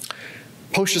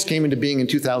 PostGIS came into being in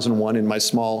 2001 in my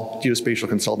small geospatial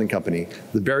consulting company.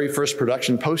 The very first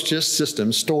production PostGIS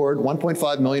system stored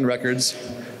 1.5 million records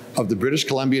of the British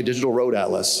Columbia Digital Road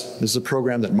Atlas. This is a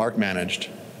program that Mark managed.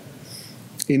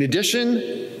 In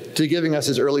addition to giving us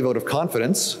his early vote of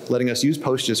confidence, letting us use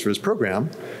PostGIS for his program,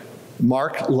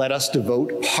 Mark let us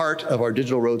devote part of our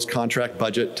digital roads contract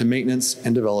budget to maintenance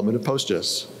and development of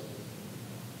PostGIS.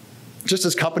 Just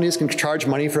as companies can charge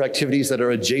money for activities that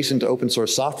are adjacent to open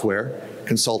source software,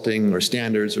 consulting or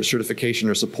standards or certification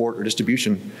or support or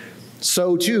distribution,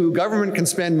 so too government can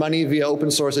spend money via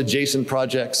open source adjacent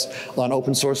projects on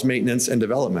open source maintenance and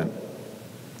development.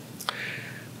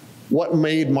 What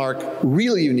made Mark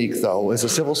really unique, though, as a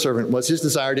civil servant was his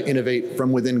desire to innovate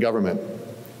from within government,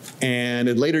 and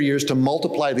in later years to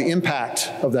multiply the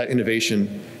impact of that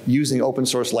innovation using open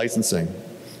source licensing.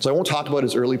 So I won't talk about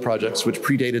his early projects, which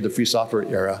predated the free software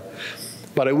era,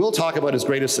 but I will talk about his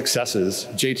greatest successes,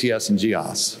 JTS and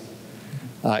GEOS.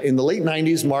 In the late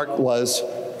 90s, Mark was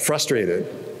frustrated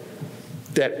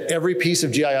that every piece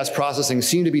of GIS processing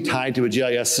seemed to be tied to a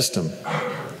GIS system.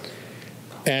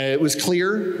 And it was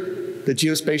clear that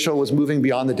geospatial was moving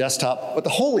beyond the desktop, but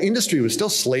the whole industry was still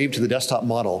slave to the desktop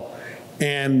model,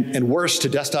 and worse, to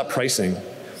desktop pricing.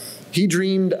 He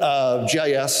dreamed of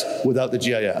GIS without the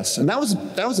GIS. And that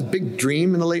was a big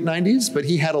dream in the late 90s, but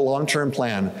he had a long-term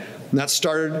plan. And that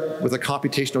started with a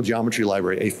computational geometry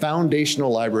library, a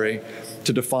foundational library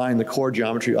to define the core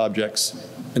geometry objects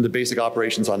and the basic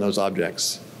operations on those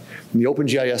objects. And the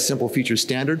OpenGIS Simple Features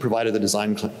Standard provided the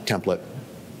design template.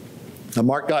 Now,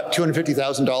 Mark got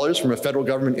 $250,000 from a federal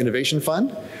government innovation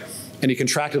fund, And he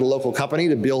contracted a local company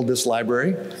to build this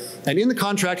library. And in the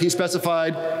contract, he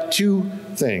specified two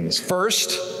things.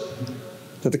 First,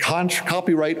 that the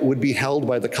copyright would be held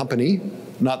by the company,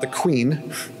 not the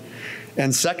Queen.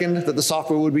 And second, that the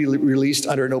software would be released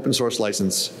under an open source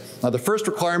license. Now, the first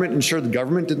requirement ensured the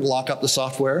government didn't lock up the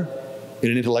software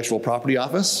in an intellectual property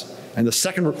office. And the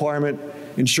second requirement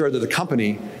ensured that the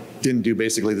company didn't do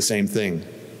basically the same thing.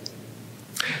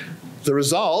 The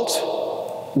result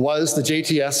was the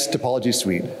JTS topology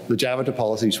suite, the Java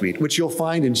topology suite, which you'll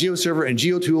find in GeoServer and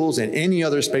GeoTools and any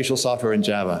other spatial software in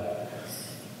Java.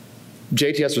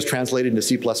 JTS was translated into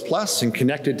C++ and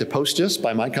connected to PostGIS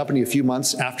by my company a few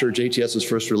months after JTS was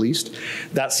first released.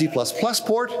 That C++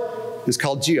 port is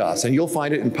called GEOS, and you'll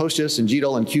find it in PostGIS and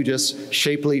GDAL and QGIS,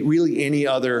 Shapely, really any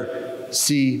other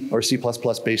C or C++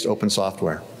 based open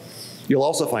software. You'll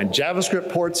also find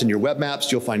JavaScript ports in your web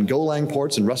maps. You'll find Golang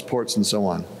ports and Rust ports and so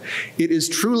on. It is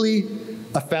truly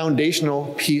a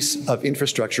foundational piece of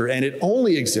infrastructure, and it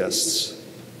only exists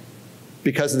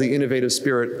because of the innovative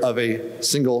spirit of a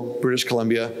single British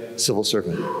Columbia civil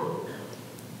servant.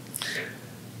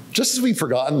 Just as we've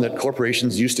forgotten that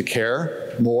corporations used to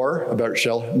care more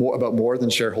about more than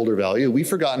shareholder value, we've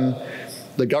forgotten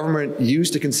the government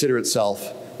used to consider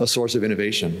itself a source of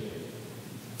innovation.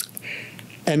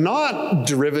 And not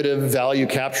derivative value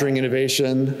capturing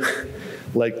innovation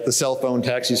like the cell phone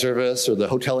taxi service or the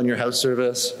hotel in your house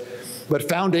service, but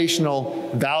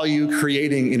foundational value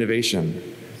creating innovation.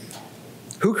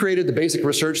 Who created the basic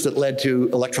research that led to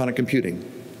electronic computing?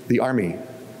 The Army.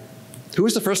 Who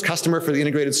was the first customer for the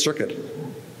integrated circuit?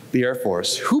 The Air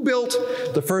Force. Who built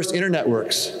the first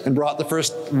internetworks and brought the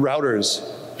first routers?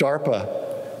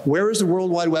 DARPA. Where was the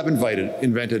World Wide Web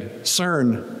invented?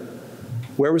 CERN.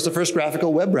 Where was the first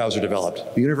graphical web browser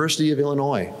developed? The University of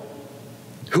Illinois.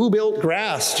 Who built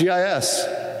GRASS, GIS?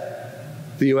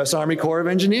 The US Army Corps of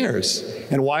Engineers.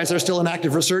 And why is there still an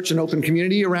active research and open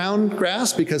community around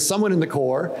GRASS? Because someone in the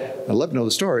Corps, I'd love to know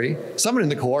the story, someone in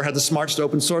the Corps had the smarts to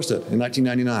open source it in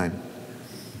 1999.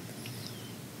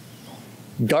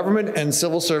 Government and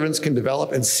civil servants can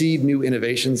develop and seed new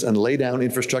innovations and lay down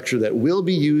infrastructure that will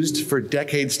be used for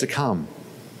decades to come.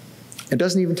 It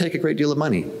doesn't even take a great deal of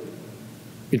money.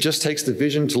 It just takes the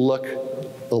vision to look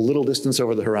a little distance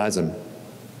over the horizon.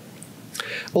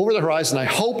 Over the horizon, I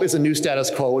hope, is a new status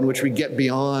quo in which we get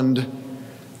beyond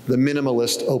the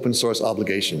minimalist open source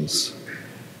obligations.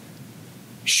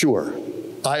 Sure,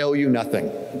 I owe you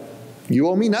nothing. You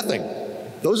owe me nothing.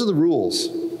 Those are the rules.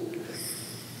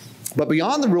 But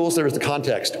beyond the rules, there is the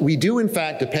context. We do, in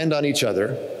fact, depend on each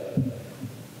other.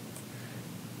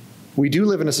 We do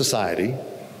live in a society.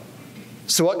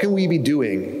 So what can we be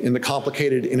doing in the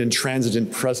complicated and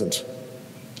intransigent present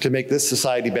to make this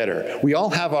society better? We all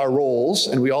have our roles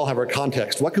and we all have our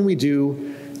context. What can we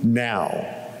do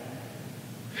now?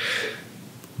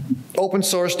 Open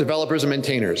source developers and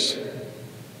maintainers.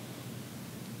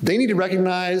 They need to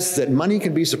recognize that money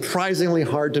can be surprisingly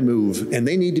hard to move, and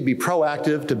they need to be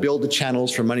proactive to build the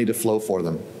channels for money to flow for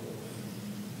them.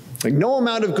 Like, no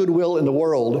amount of goodwill in the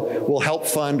world will help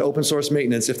fund open source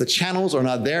maintenance if the channels are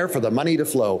not there for the money to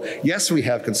flow. Yes, we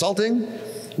have consulting,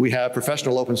 we have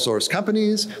professional open source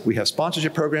companies, we have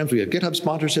sponsorship programs, we have GitHub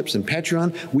sponsorships and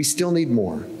Patreon. We still need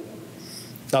more.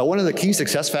 One of the key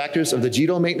success factors of the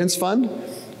GEDO Maintenance Fund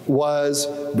was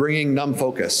bringing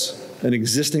NumFocus, an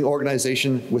existing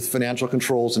organization with financial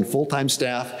controls and full-time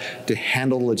staff to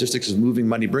handle the logistics of moving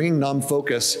money, bringing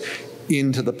NumFocus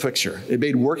into the picture. It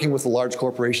made working with the large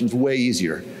corporations way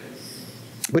easier.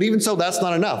 But even so, that's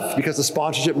not enough, because the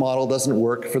sponsorship model doesn't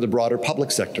work for the broader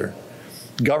public sector.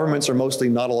 Governments are mostly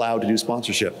not allowed to do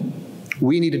sponsorship.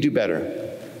 We need to do better.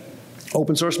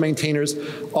 Open source maintainers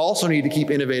also need to keep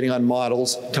innovating on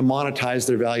models to monetize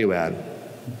their value add.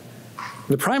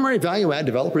 The primary value add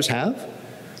developers have,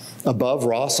 above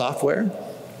raw software,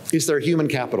 is their human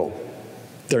capital,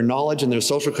 their knowledge and their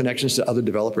social connections to other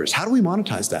developers. How do we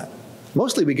monetize that?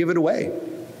 Mostly we give it away.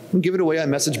 We give it away on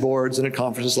message boards and at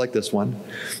conferences like this one.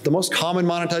 The most common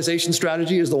monetization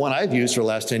strategy is the one I've used for the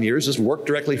last 10 years, is work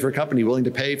directly for a company willing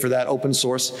to pay for that open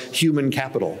source human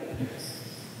capital.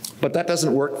 But that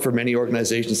doesn't work for many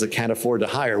organizations that can't afford to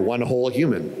hire one whole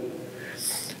human.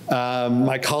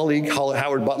 My colleague,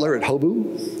 Howard Butler at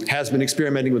Hobu, has been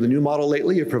experimenting with a new model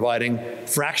lately of providing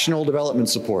fractional development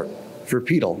support for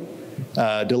PEDAL,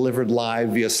 delivered live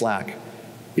via Slack.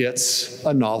 It's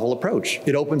a novel approach.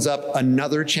 It opens up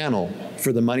another channel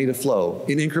for the money to flow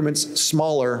in increments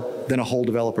smaller than a whole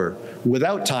developer,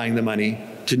 without tying the money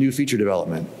to new feature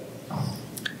development.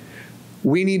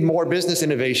 We need more business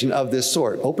innovation of this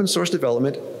sort. Open source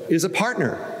development is a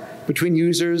partner between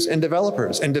users and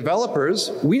developers. And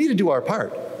developers, we need to do our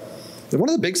part. One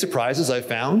of the big surprises I've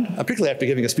found, particularly after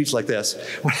giving a speech like this,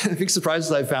 one of the big surprises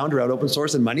I've found around open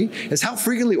source and money is how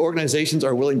frequently organizations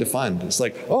are willing to fund. It's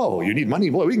like, oh, you need money?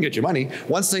 Boy, we can get you money.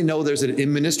 Once they know there's an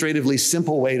administratively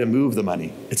simple way to move the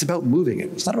money. It's about moving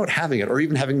it. It's not about having it or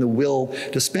even having the will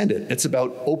to spend it. It's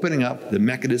about opening up the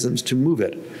mechanisms to move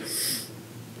it.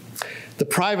 The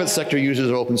private sector users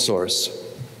of open source.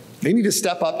 They need to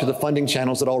step up to the funding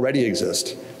channels that already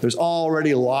exist. There's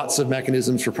already lots of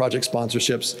mechanisms for project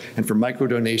sponsorships and for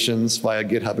micro-donations via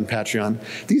GitHub and Patreon.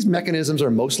 These mechanisms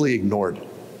are mostly ignored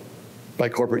by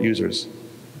corporate users.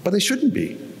 But they shouldn't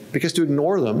be, because to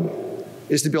ignore them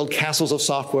is to build castles of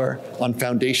software on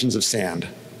foundations of sand.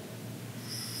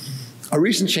 A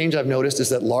recent change I've noticed is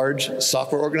that large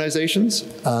software organizations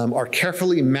are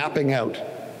carefully mapping out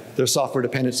their software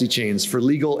dependency chains for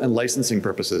legal and licensing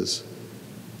purposes.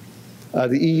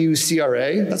 The EU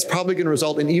CRA, that's probably going to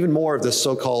result in even more of this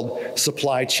so-called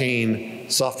supply chain,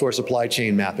 software supply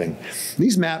chain mapping.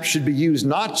 These maps should be used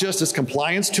not just as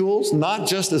compliance tools, not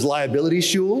just as liability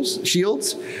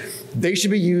shields, they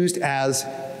should be used as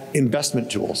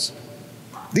investment tools.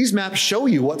 These maps show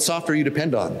you what software you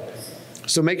depend on.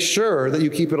 So make sure that you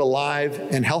keep it alive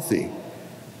and healthy.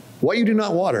 What you do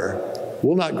not water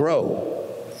will not grow.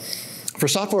 For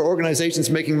software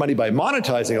organizations making money by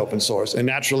monetizing open source, and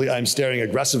naturally I'm staring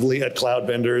aggressively at cloud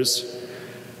vendors,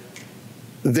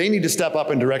 they need to step up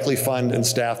and directly fund and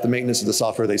staff the maintenance of the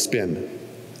software they spin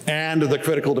and the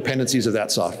critical dependencies of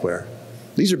that software.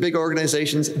 These are big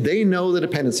organizations. They know the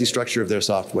dependency structure of their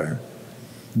software.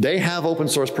 They have open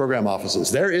source program offices.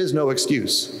 There is no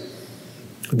excuse.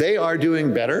 They are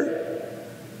doing better.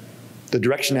 The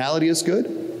directionality is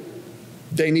good.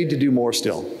 They need to do more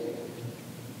still.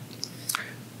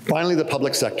 Finally, the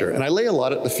public sector. And I lay a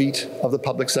lot at the feet of the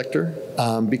public sector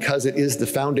because it is the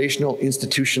foundational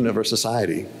institution of our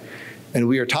society. And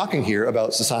we are talking here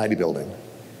about society building.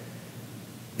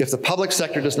 If the public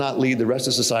sector does not lead, the rest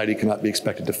of society cannot be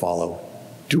expected to follow.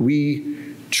 Do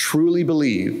we truly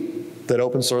believe that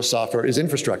open source software is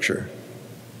infrastructure?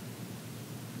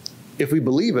 If we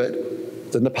believe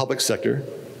it, then the public sector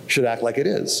should act like it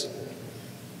is.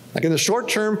 Like in the short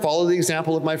term, follow the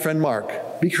example of my friend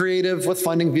Mark. Be creative with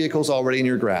funding vehicles already in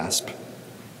your grasp.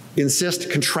 Insist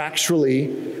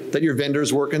contractually that your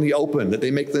vendors work in the open, that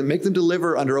they make them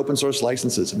deliver under open source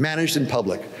licenses, managed in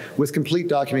public, with complete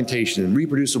documentation and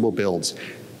reproducible builds.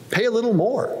 Pay a little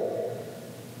more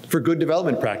for good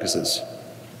development practices.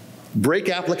 Break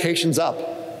applications up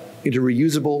into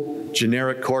reusable,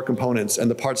 generic core components and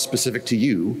the parts specific to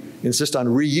you. Insist on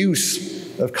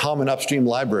reuse of common upstream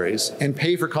libraries and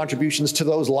pay for contributions to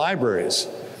those libraries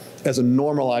as a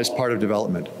normalized part of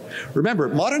development. Remember,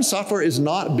 modern software is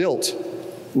not built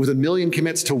with 1 million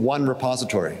commits to one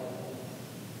repository.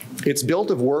 It's built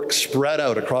of work spread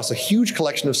out across a huge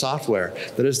collection of software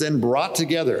that is then brought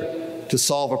together to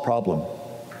solve a problem.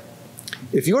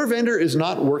 If your vendor is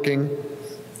not working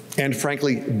and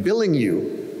frankly billing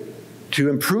you to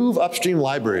improve upstream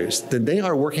libraries, then they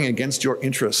are working against your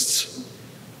interests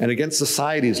and against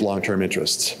society's long-term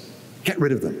interests. Get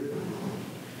rid of them.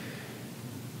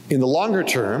 In the longer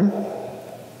term,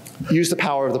 use the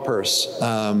power of the purse.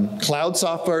 Cloud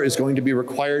software is going to be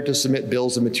required to submit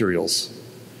bills of materials,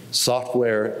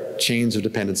 software chains of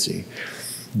dependency.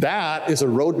 That is a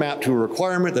roadmap to a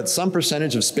requirement that some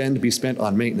percentage of spend be spent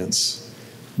on maintenance.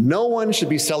 No one should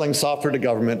be selling software to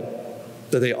government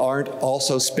that they aren't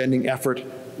also spending effort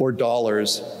or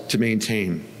dollars to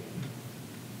maintain.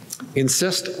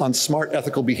 Insist on smart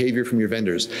ethical behavior from your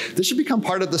vendors. This should become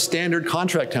part of the standard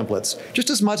contract templates, just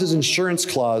as much as insurance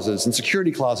clauses and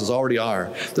security clauses already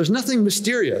are. There's nothing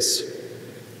mysterious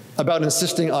about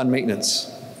insisting on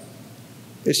maintenance.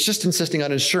 It's just insisting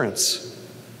on insurance.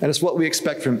 And it's what we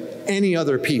expect from any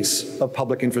other piece of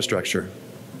public infrastructure.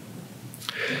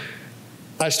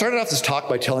 I started off this talk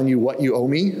by telling you what you owe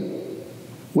me,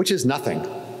 which is nothing,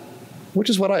 which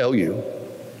is what I owe you.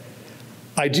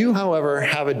 I do, however,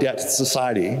 have a debt to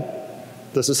society,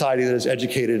 the society that has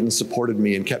educated and supported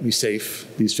me and kept me safe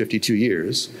these 52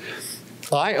 years.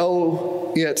 I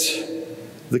owe it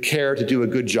the care to do a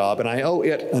good job, and I owe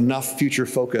it enough future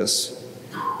focus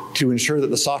to ensure that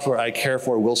the software I care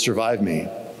for will survive me.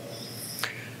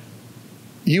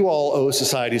 You all owe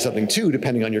society something too,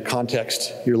 depending on your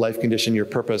context, your life condition, your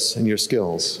purpose, and your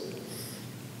skills.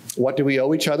 What do we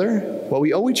owe each other? What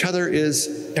we owe each other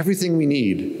is everything we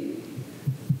need.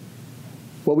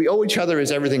 What we owe each other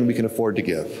is everything we can afford to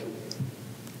give.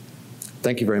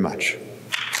 Thank you very much.